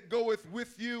is that goeth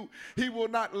with you. He will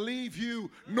not leave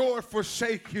you nor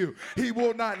forsake you. He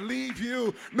will not leave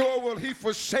you nor will he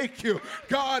forsake you.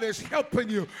 God is helping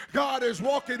you. God is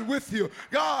walking with you.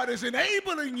 God is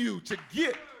enabling you to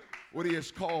get what he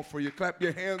has called for you. Clap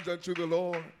your hands unto the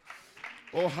Lord.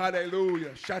 Oh,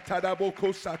 hallelujah.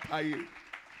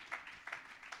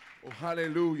 Oh,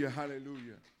 hallelujah,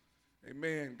 hallelujah.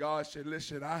 Amen. God said,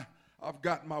 listen, I've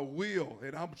got my will,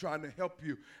 and I'm trying to help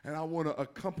you, and I want to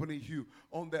accompany you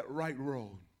on that right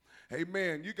road.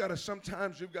 Amen.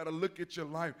 Sometimes you've got to look at your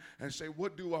life and say,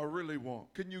 what do I really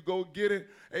want? Can you go get it?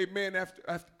 Amen.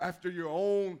 After your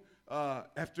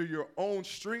own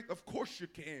strength? Of course you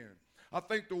can. I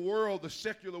think the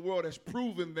secular world has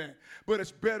proven that, but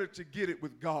it's better to get it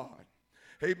with God.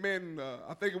 Amen.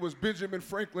 I think it was Benjamin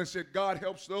Franklin said, God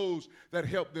helps those that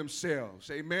help themselves.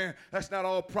 Amen. That's not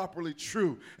all properly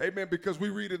true. Amen. Because we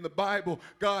read in the Bible,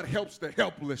 God helps the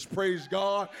helpless. Praise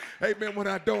God. Amen. When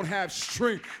I don't have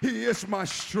strength, he is my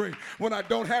strength. When I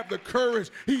don't have the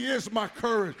courage, he is my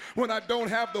courage. When I don't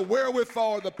have the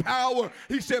wherewithal or the power,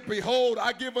 he said, behold,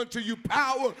 I give unto you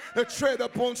power to tread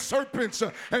upon serpents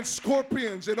and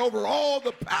scorpions and over all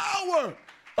the power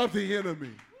of the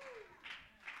enemy.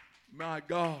 My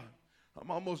God, I'm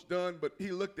almost done, but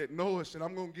he looked at Noah and said,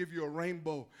 I'm going to give you a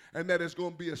rainbow, and that is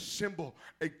going to be a symbol,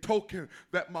 a token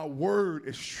that my word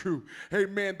is true.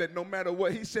 Amen, that no matter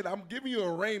what, he said, I'm giving you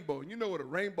a rainbow. You know what a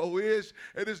rainbow is?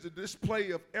 It is the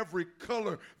display of every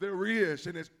color there is,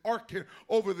 and it's arcing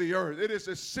over the earth. It is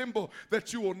a symbol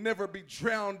that you will never be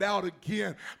drowned out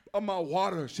again of my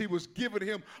waters. He was giving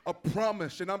him a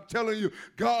promise, and I'm telling you,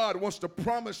 God wants to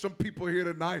promise some people here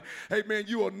tonight. Amen.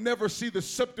 You will never see the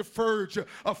subterfuge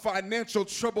of financial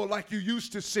trouble like you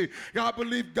used to see. I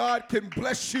believe God can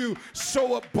bless you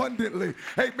so abundantly.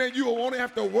 Amen. You will only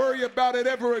have to worry about it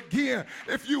ever again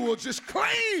if you will just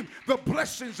claim the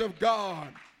blessings of God.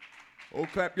 Oh,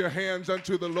 clap your hands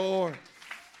unto the Lord.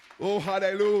 Oh,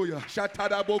 hallelujah.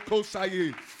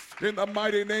 In the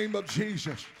mighty name of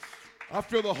Jesus. I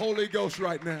feel the Holy Ghost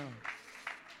right now.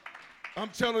 I'm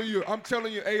telling you,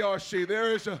 ARC,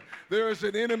 there is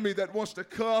an enemy that wants to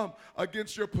come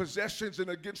against your possessions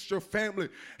and against your family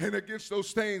and against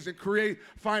those things and create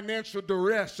financial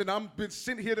duress. And I've been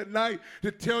sitting here tonight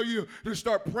to tell you to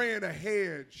start praying a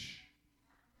hedge.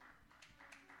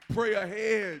 Pray a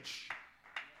hedge.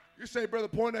 You say, Brother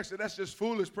Poindexter, that's just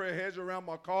foolish. Pray a hedge around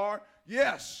my car.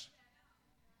 Yes.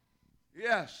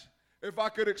 Yes. If I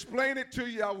could explain it to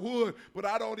you, I would, but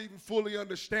I don't even fully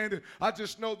understand it. I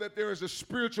just know that there is a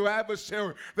spiritual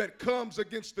adversary that comes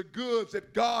against the goods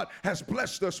that God has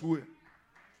blessed us with.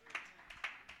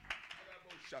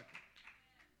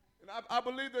 And I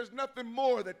believe there's nothing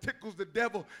more that tickles the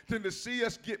devil than to see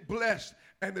us get blessed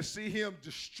and to see him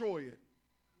destroy it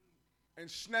and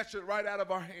snatch it right out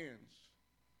of our hands.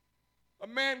 A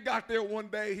man got there one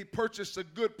day. He purchased a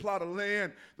good plot of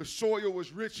land. The soil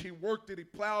was rich. He worked it. He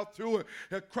plowed through it.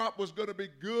 The crop was going to be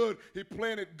good. He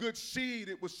planted good seed.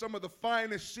 It was some of the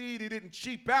finest seed. He didn't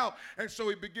cheap out. And so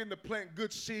he began to plant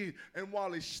good seed. And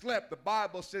while he slept, the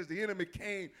Bible says the enemy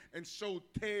came and sowed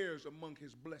tares among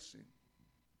his blessing.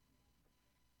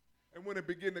 And when it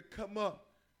began to come up,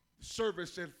 the servant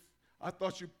said, I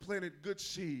thought you planted good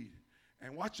seed.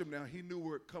 And watch him now. He knew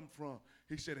where it come from.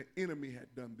 He said an enemy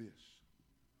had done this.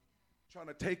 Trying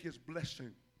to take his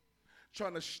blessing,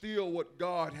 trying to steal what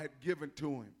God had given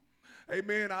to him.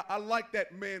 Amen. I like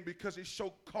that man because he's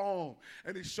so calm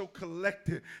and he's so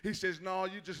collected. He says, no,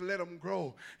 you just let him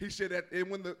grow. He said that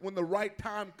when the right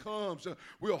time comes,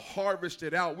 we'll harvest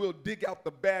it out. We'll dig out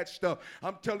the bad stuff.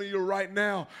 I'm telling you right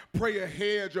now, pray a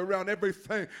hedge around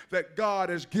everything that God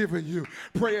has given you.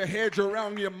 Pray a hedge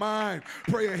around your mind.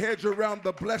 Pray a hedge around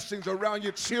the blessings, around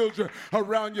your children,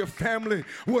 around your family.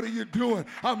 What are you doing?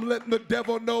 I'm letting the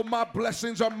devil know my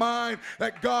blessings are mine,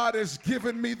 that God has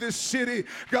given me this city.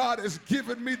 God has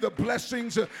given me the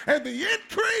blessings and the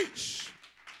increase.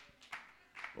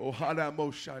 Oh,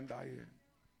 Hadamo Shandaya.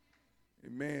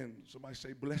 Amen. Somebody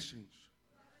say blessings.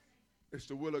 It's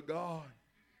the will of God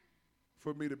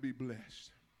for me to be blessed.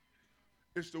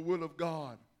 It's the will of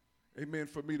God, amen,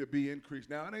 for me to be increased.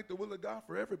 Now, it ain't the will of God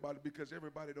for everybody because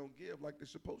everybody don't give like they're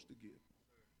supposed to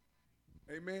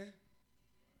give. Amen.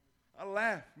 I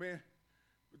laugh, man.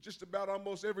 But just about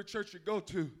almost every church you go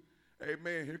to,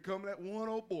 amen, here come that one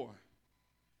old boy.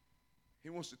 He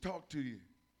wants to talk to you,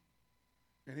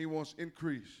 and he wants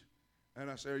increase. And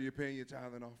I say, are you paying your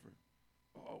tithe and offering?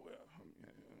 Oh, well,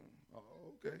 oh,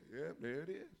 okay, yeah, there it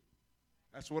is.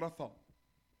 That's what I thought.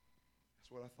 That's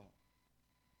what I thought.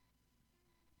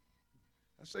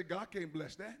 I say, God can't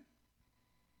bless that.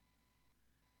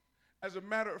 As a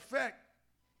matter of fact,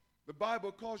 the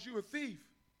Bible calls you a thief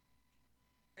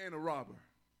and a robber.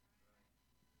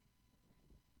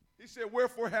 He said,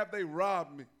 wherefore have they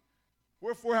robbed me?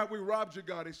 Wherefore have we robbed you,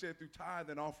 God? He said, through tithe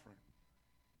and offering.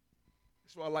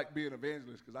 That's why I like being an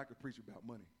evangelist, because I could preach about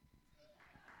money.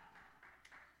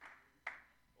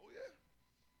 Oh, yeah.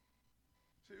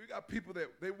 See, we got people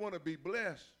that they want to be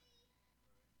blessed,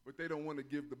 but they don't want to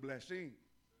give the blessing.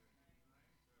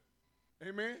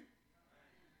 Amen?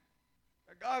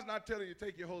 Now, God's not telling you to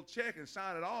take your whole check and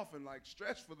sign it off and like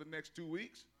stress for the next 2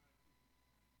 weeks.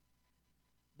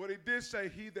 But he did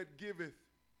say, he that giveth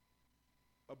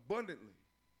abundantly,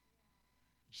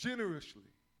 generously,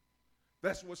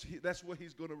 that's what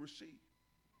he's going to receive.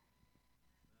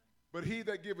 But he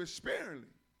that giveth sparingly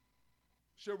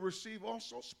shall receive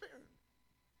also sparingly.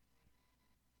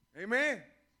 Amen.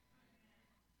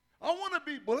 I want to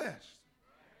be blessed.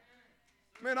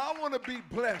 Man, I want to be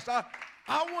blessed. I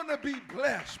want to be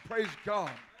blessed. Praise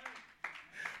God.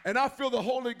 And I feel the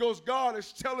Holy Ghost, God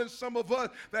is telling some of us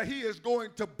that he is going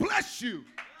to bless you.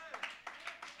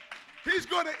 He's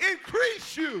going to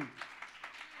increase you.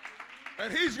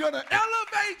 And he's going to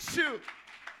elevate you.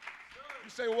 You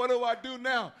say, what do I do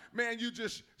now? Man, you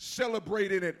just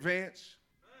celebrate in advance.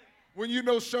 When you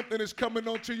know something is coming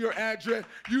onto your address,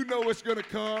 you know it's going to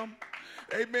come.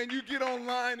 Amen. You get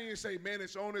online and you say, man,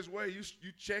 it's on its way. You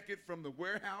check it from the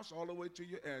warehouse all the way to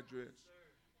your address.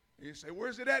 And you say,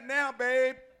 where's it at now,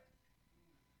 babe?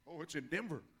 Oh, it's in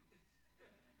Denver.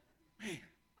 Man.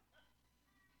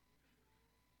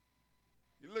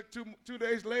 You look 2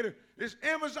 days later, it's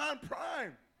Amazon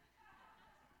Prime.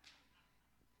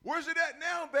 Where's it at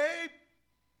now, babe?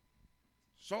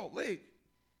 Salt Lake.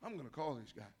 I'm going to call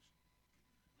these guys.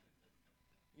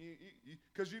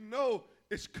 Because you know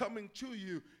it's coming to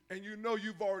you, and you know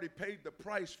you've already paid the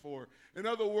price for it. In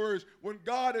other words, when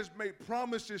God has made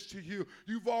promises to you,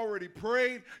 you've already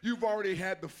prayed, you've already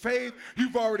had the faith,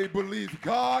 you've already believed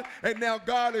God, and now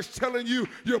God is telling you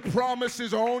your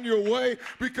promises are on your way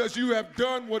because you have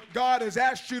done what God has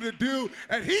asked you to do,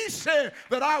 and he said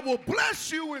that I will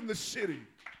bless you in the city.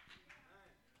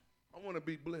 I want to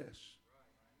be blessed.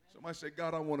 Somebody say,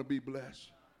 God, I want to be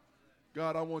blessed.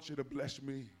 God, I want you to bless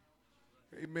me.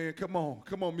 Amen. Come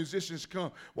on, musicians,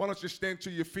 come. Why don't you stand to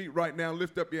your feet right now,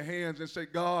 lift up your hands and say,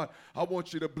 God, I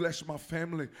want you to bless my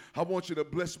family. I want you to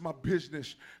bless my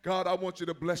business. God, I want you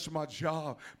to bless my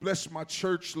job. Bless my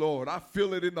church, Lord. I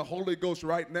feel it in the Holy Ghost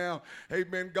right now.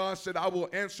 Amen. God said, I will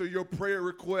answer your prayer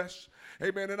requests.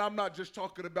 Amen. And I'm not just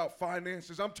talking about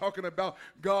finances. I'm talking about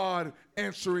God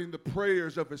answering the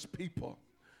prayers of his people.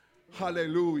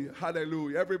 Hallelujah.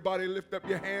 Hallelujah. Everybody lift up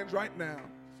your hands right now.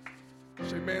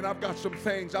 Say, man, I've got some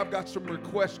things. I've got some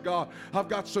requests, God. I've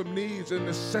got some needs and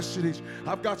necessities.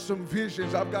 I've got some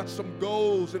visions. I've got some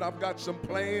goals, and I've got some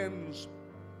plans.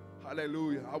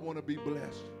 Hallelujah. I want to be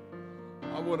blessed.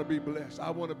 I want to be blessed.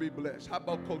 I want to be blessed. How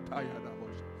about Kotaya?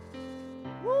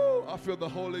 Woo! I feel the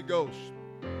Holy Ghost.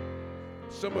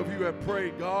 Some of you have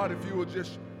prayed, God, if you will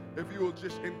just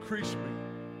increase me.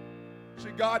 See,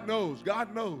 God knows.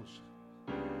 God knows.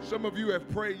 Some of you have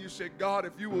prayed, you said, God,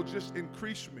 if you will just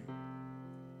increase me,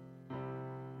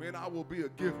 man, I will be a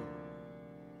giver.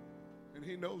 And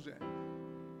he knows that.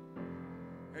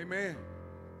 Amen.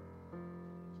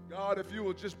 God, if you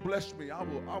will just bless me, I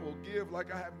will give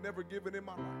like I have never given in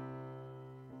my life.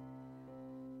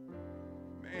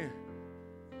 Man,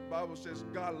 the Bible says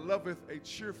God loveth a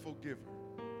cheerful giver.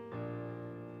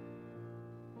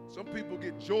 Some people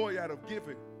get joy out of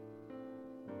giving.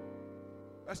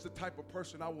 That's the type of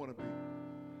person I want to be.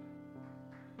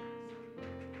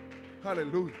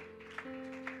 Hallelujah.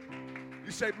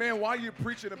 You say, man, why are you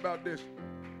preaching about this?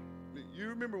 You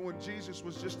remember when Jesus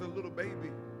was just a little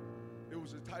baby, it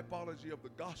was a typology of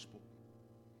the gospel.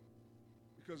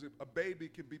 Because a baby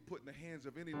can be put in the hands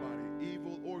of anybody,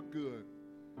 evil or good.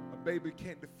 A baby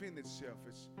can't defend itself.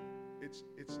 It's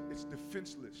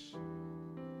defenseless.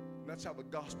 And that's how the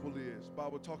gospel is. The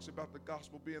Bible talks about the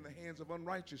gospel being in the hands of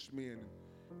unrighteous men.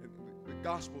 And the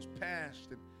gospel's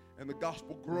passed, and the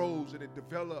gospel grows and it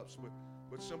develops.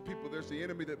 But some people, there's the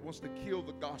enemy that wants to kill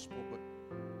the gospel, but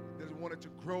doesn't want it to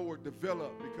grow or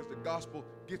develop, because the gospel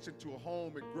gets into a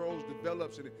home, it grows,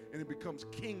 develops, and it becomes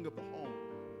king of the home.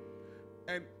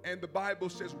 And the Bible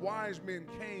says wise men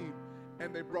came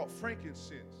and they brought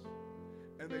frankincense,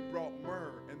 and they brought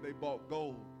myrrh, and they brought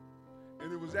gold.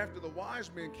 And it was after the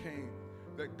wise men came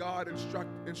that God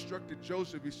instructed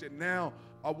Joseph. He said, now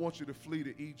I want you to flee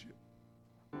to Egypt.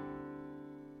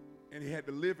 And he had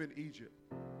to live in Egypt.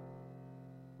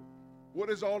 What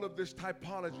is all of this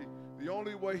typology? The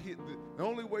only way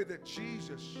that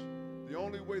Jesus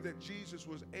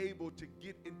was able to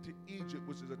get into Egypt,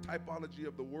 which is a typology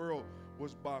of the world,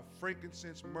 was by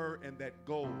frankincense, myrrh, and that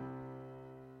gold.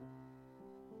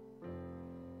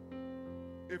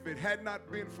 If it had not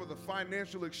been for the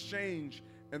financial exchange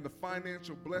and the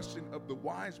financial blessing of the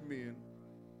wise men,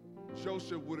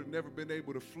 Joseph would have never been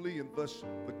able to flee, and thus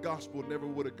the gospel never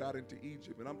would have got into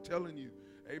Egypt. And I'm telling you,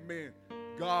 amen,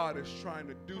 God is trying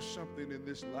to do something in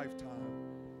this lifetime.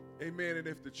 Amen. And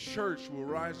if the church will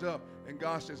rise up, and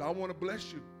God says, I want to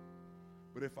bless you,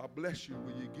 but if I bless you,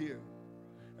 will you give?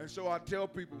 And so I tell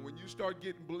people, when you start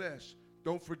getting blessed,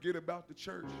 don't forget about the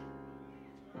church.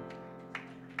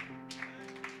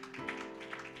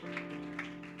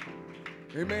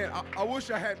 Amen. I wish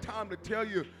I had time to tell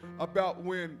you about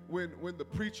when the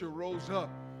preacher rose up,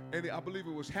 and I believe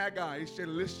it was Haggai. He said,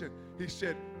 listen, he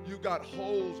said, you got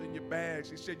holes in your bags.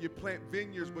 He said, you plant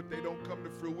vineyards, but they don't come to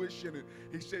fruition. And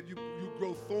he said, you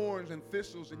grow thorns and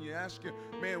thistles, and you ask him,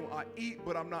 man, I eat,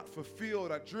 but I'm not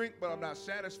fulfilled. I drink, but I'm not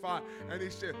satisfied. And he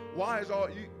said,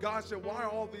 God said, why are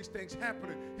all these things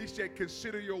happening? He said,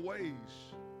 consider your ways.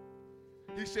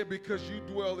 He said, because you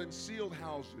dwell in sealed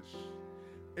houses.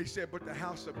 He said, but the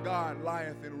house of God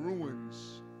lieth in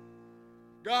ruins.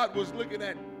 God was looking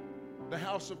at the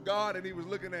house of God, and he was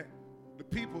looking at the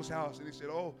people's house, and he said,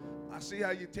 oh, I see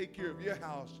how you take care of your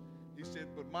house. He said,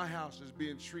 but my house is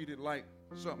being treated like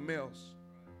something else.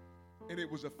 And it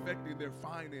was affecting their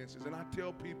finances. And I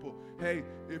tell people, hey,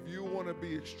 if you want to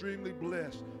be extremely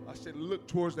blessed, I said, look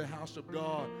towards the house of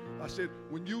God. I said,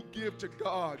 when you give to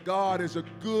God, God is a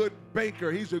good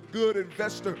banker. He's a good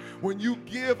investor. When you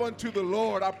give unto the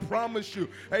Lord, I promise you,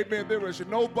 amen, there is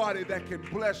nobody that can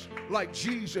bless like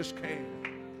Jesus can.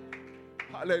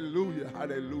 Hallelujah,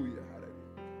 hallelujah,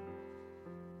 hallelujah.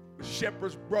 The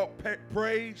shepherds brought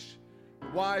praise. The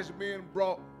wise men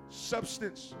brought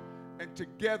substance. And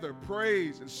together,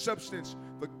 praise and substance,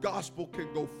 the gospel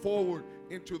can go forward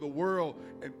into the world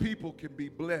and people can be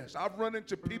blessed. I've run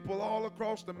into people all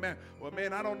across the map. Well,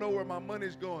 man, I don't know where my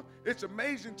money's going. It's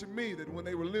amazing to me that when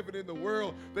they were living in the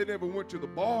world, they never went to the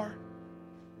bar.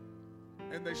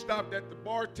 And they stopped at the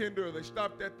bartender, or they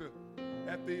stopped at the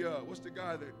what's the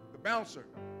guy that, the bouncer.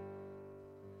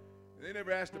 And they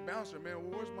never asked the bouncer, man,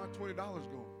 well, where's my $20 going?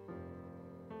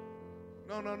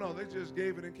 No. They just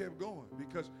gave it and kept going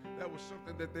because that was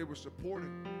something that they were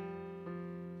supporting.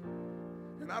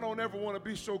 And I don't ever want to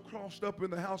be so crossed up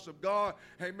in the house of God,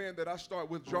 amen, that I start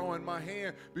withdrawing my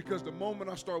hand, because the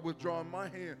moment I start withdrawing my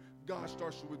hand, God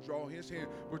starts to withdraw his hand.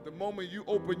 But the moment you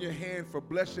open your hand for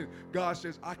blessing, God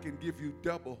says, I can give you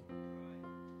double.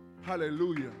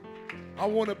 Hallelujah. I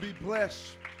want to be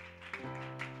blessed.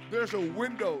 There's a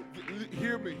window.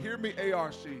 Hear me,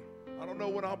 ARC. I don't know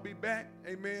when I'll be back,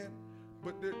 amen.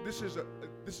 But this is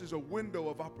a window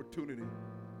of opportunity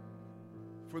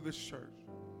for this church.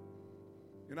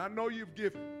 And I know you've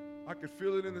given. I can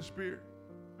feel it in the spirit.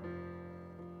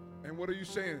 And what are you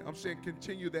saying? I'm saying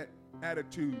continue that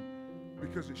attitude,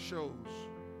 because it shows.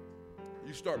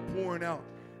 You start pouring out,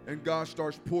 and God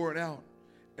starts pouring out,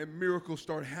 and miracles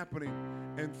start happening,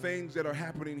 and things that are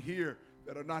happening here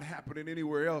that are not happening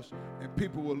anywhere else. And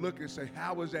people will look and say,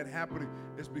 how is that happening?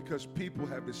 It's because people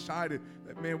have decided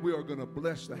that, man, we are going to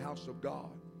bless the house of God.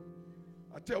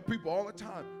 I tell people all the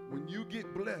time, when you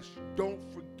get blessed, don't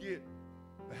forget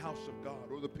the house of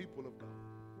God or the people of God.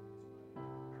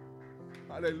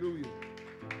 Hallelujah.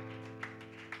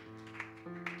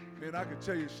 Man, I can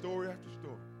tell you story after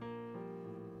story.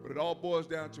 But it all boils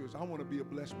down to is I want to be a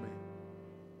blessed man.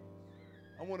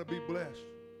 I want to be blessed.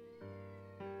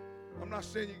 I'm not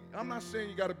saying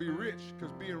you got to be rich,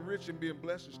 because being rich and being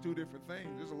blessed is two different things.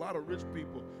 There's a lot of rich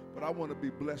people, but I want to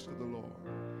be blessed of the Lord.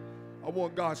 I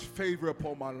want God's favor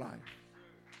upon my life.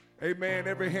 Amen.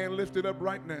 Every hand lifted up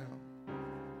right now.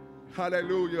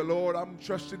 Hallelujah, Lord. I'm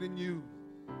trusting in you.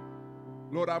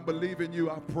 Lord, I believe in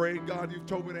you. I pray, God, you've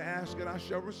told me to ask and I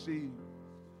shall receive.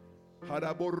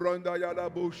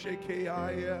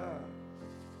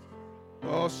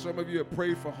 Oh, some of you have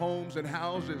prayed for homes and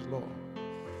houses, Lord.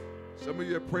 Some of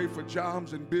you have prayed for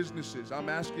jobs and businesses. I'm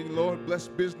asking, Lord, bless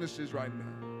businesses right now.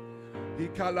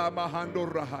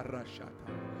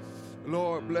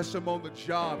 Lord, bless him on the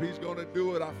job. He's going to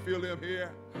do it. I feel him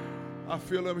here. I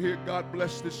feel him here. God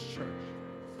bless this church.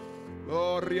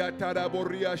 Lord,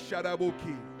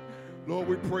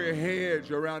 we pray a hedge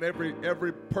around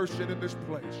every person in this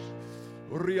place.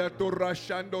 We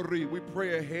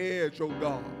pray a hedge, oh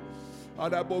God,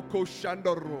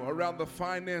 around the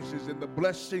finances and the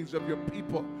blessings of your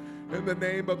people. In the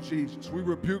name of Jesus, we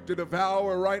rebuke the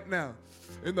devourer right now.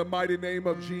 In the mighty name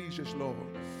of Jesus, Lord.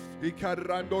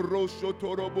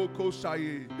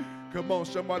 Come on,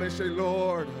 somebody say,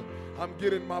 Lord, I'm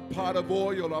getting my pot of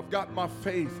oil. I've got my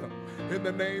faith. In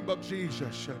the name of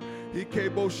Jesus. He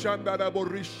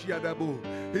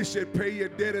said, pay your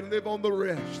debt and live on the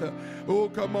rest. Oh,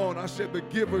 come on. I said, the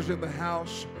givers in the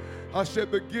house. I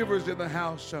said, the givers in the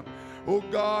house. Oh,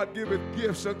 God, giveth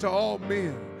gifts unto all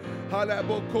men.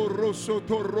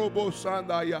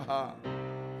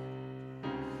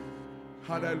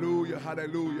 Hallelujah,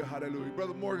 hallelujah, hallelujah.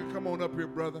 Brother Morgan, come on up here,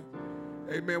 brother.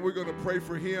 Amen. We're going to pray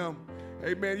for him.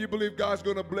 Amen. You believe God's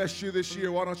going to bless you this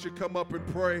year? Why don't you come up and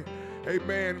pray?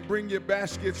 Amen. Bring your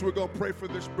baskets. We're going to pray for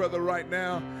this brother right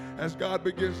now. As God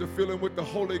begins to fill him with the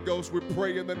Holy Ghost, we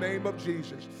pray in the name of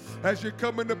Jesus. As you're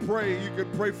coming to pray, you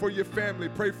can pray for your family,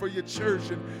 pray for your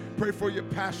church, and pray for your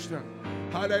pastor.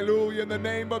 Hallelujah. In the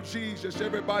name of Jesus,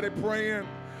 everybody praying.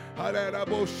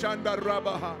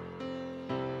 Hallelujah.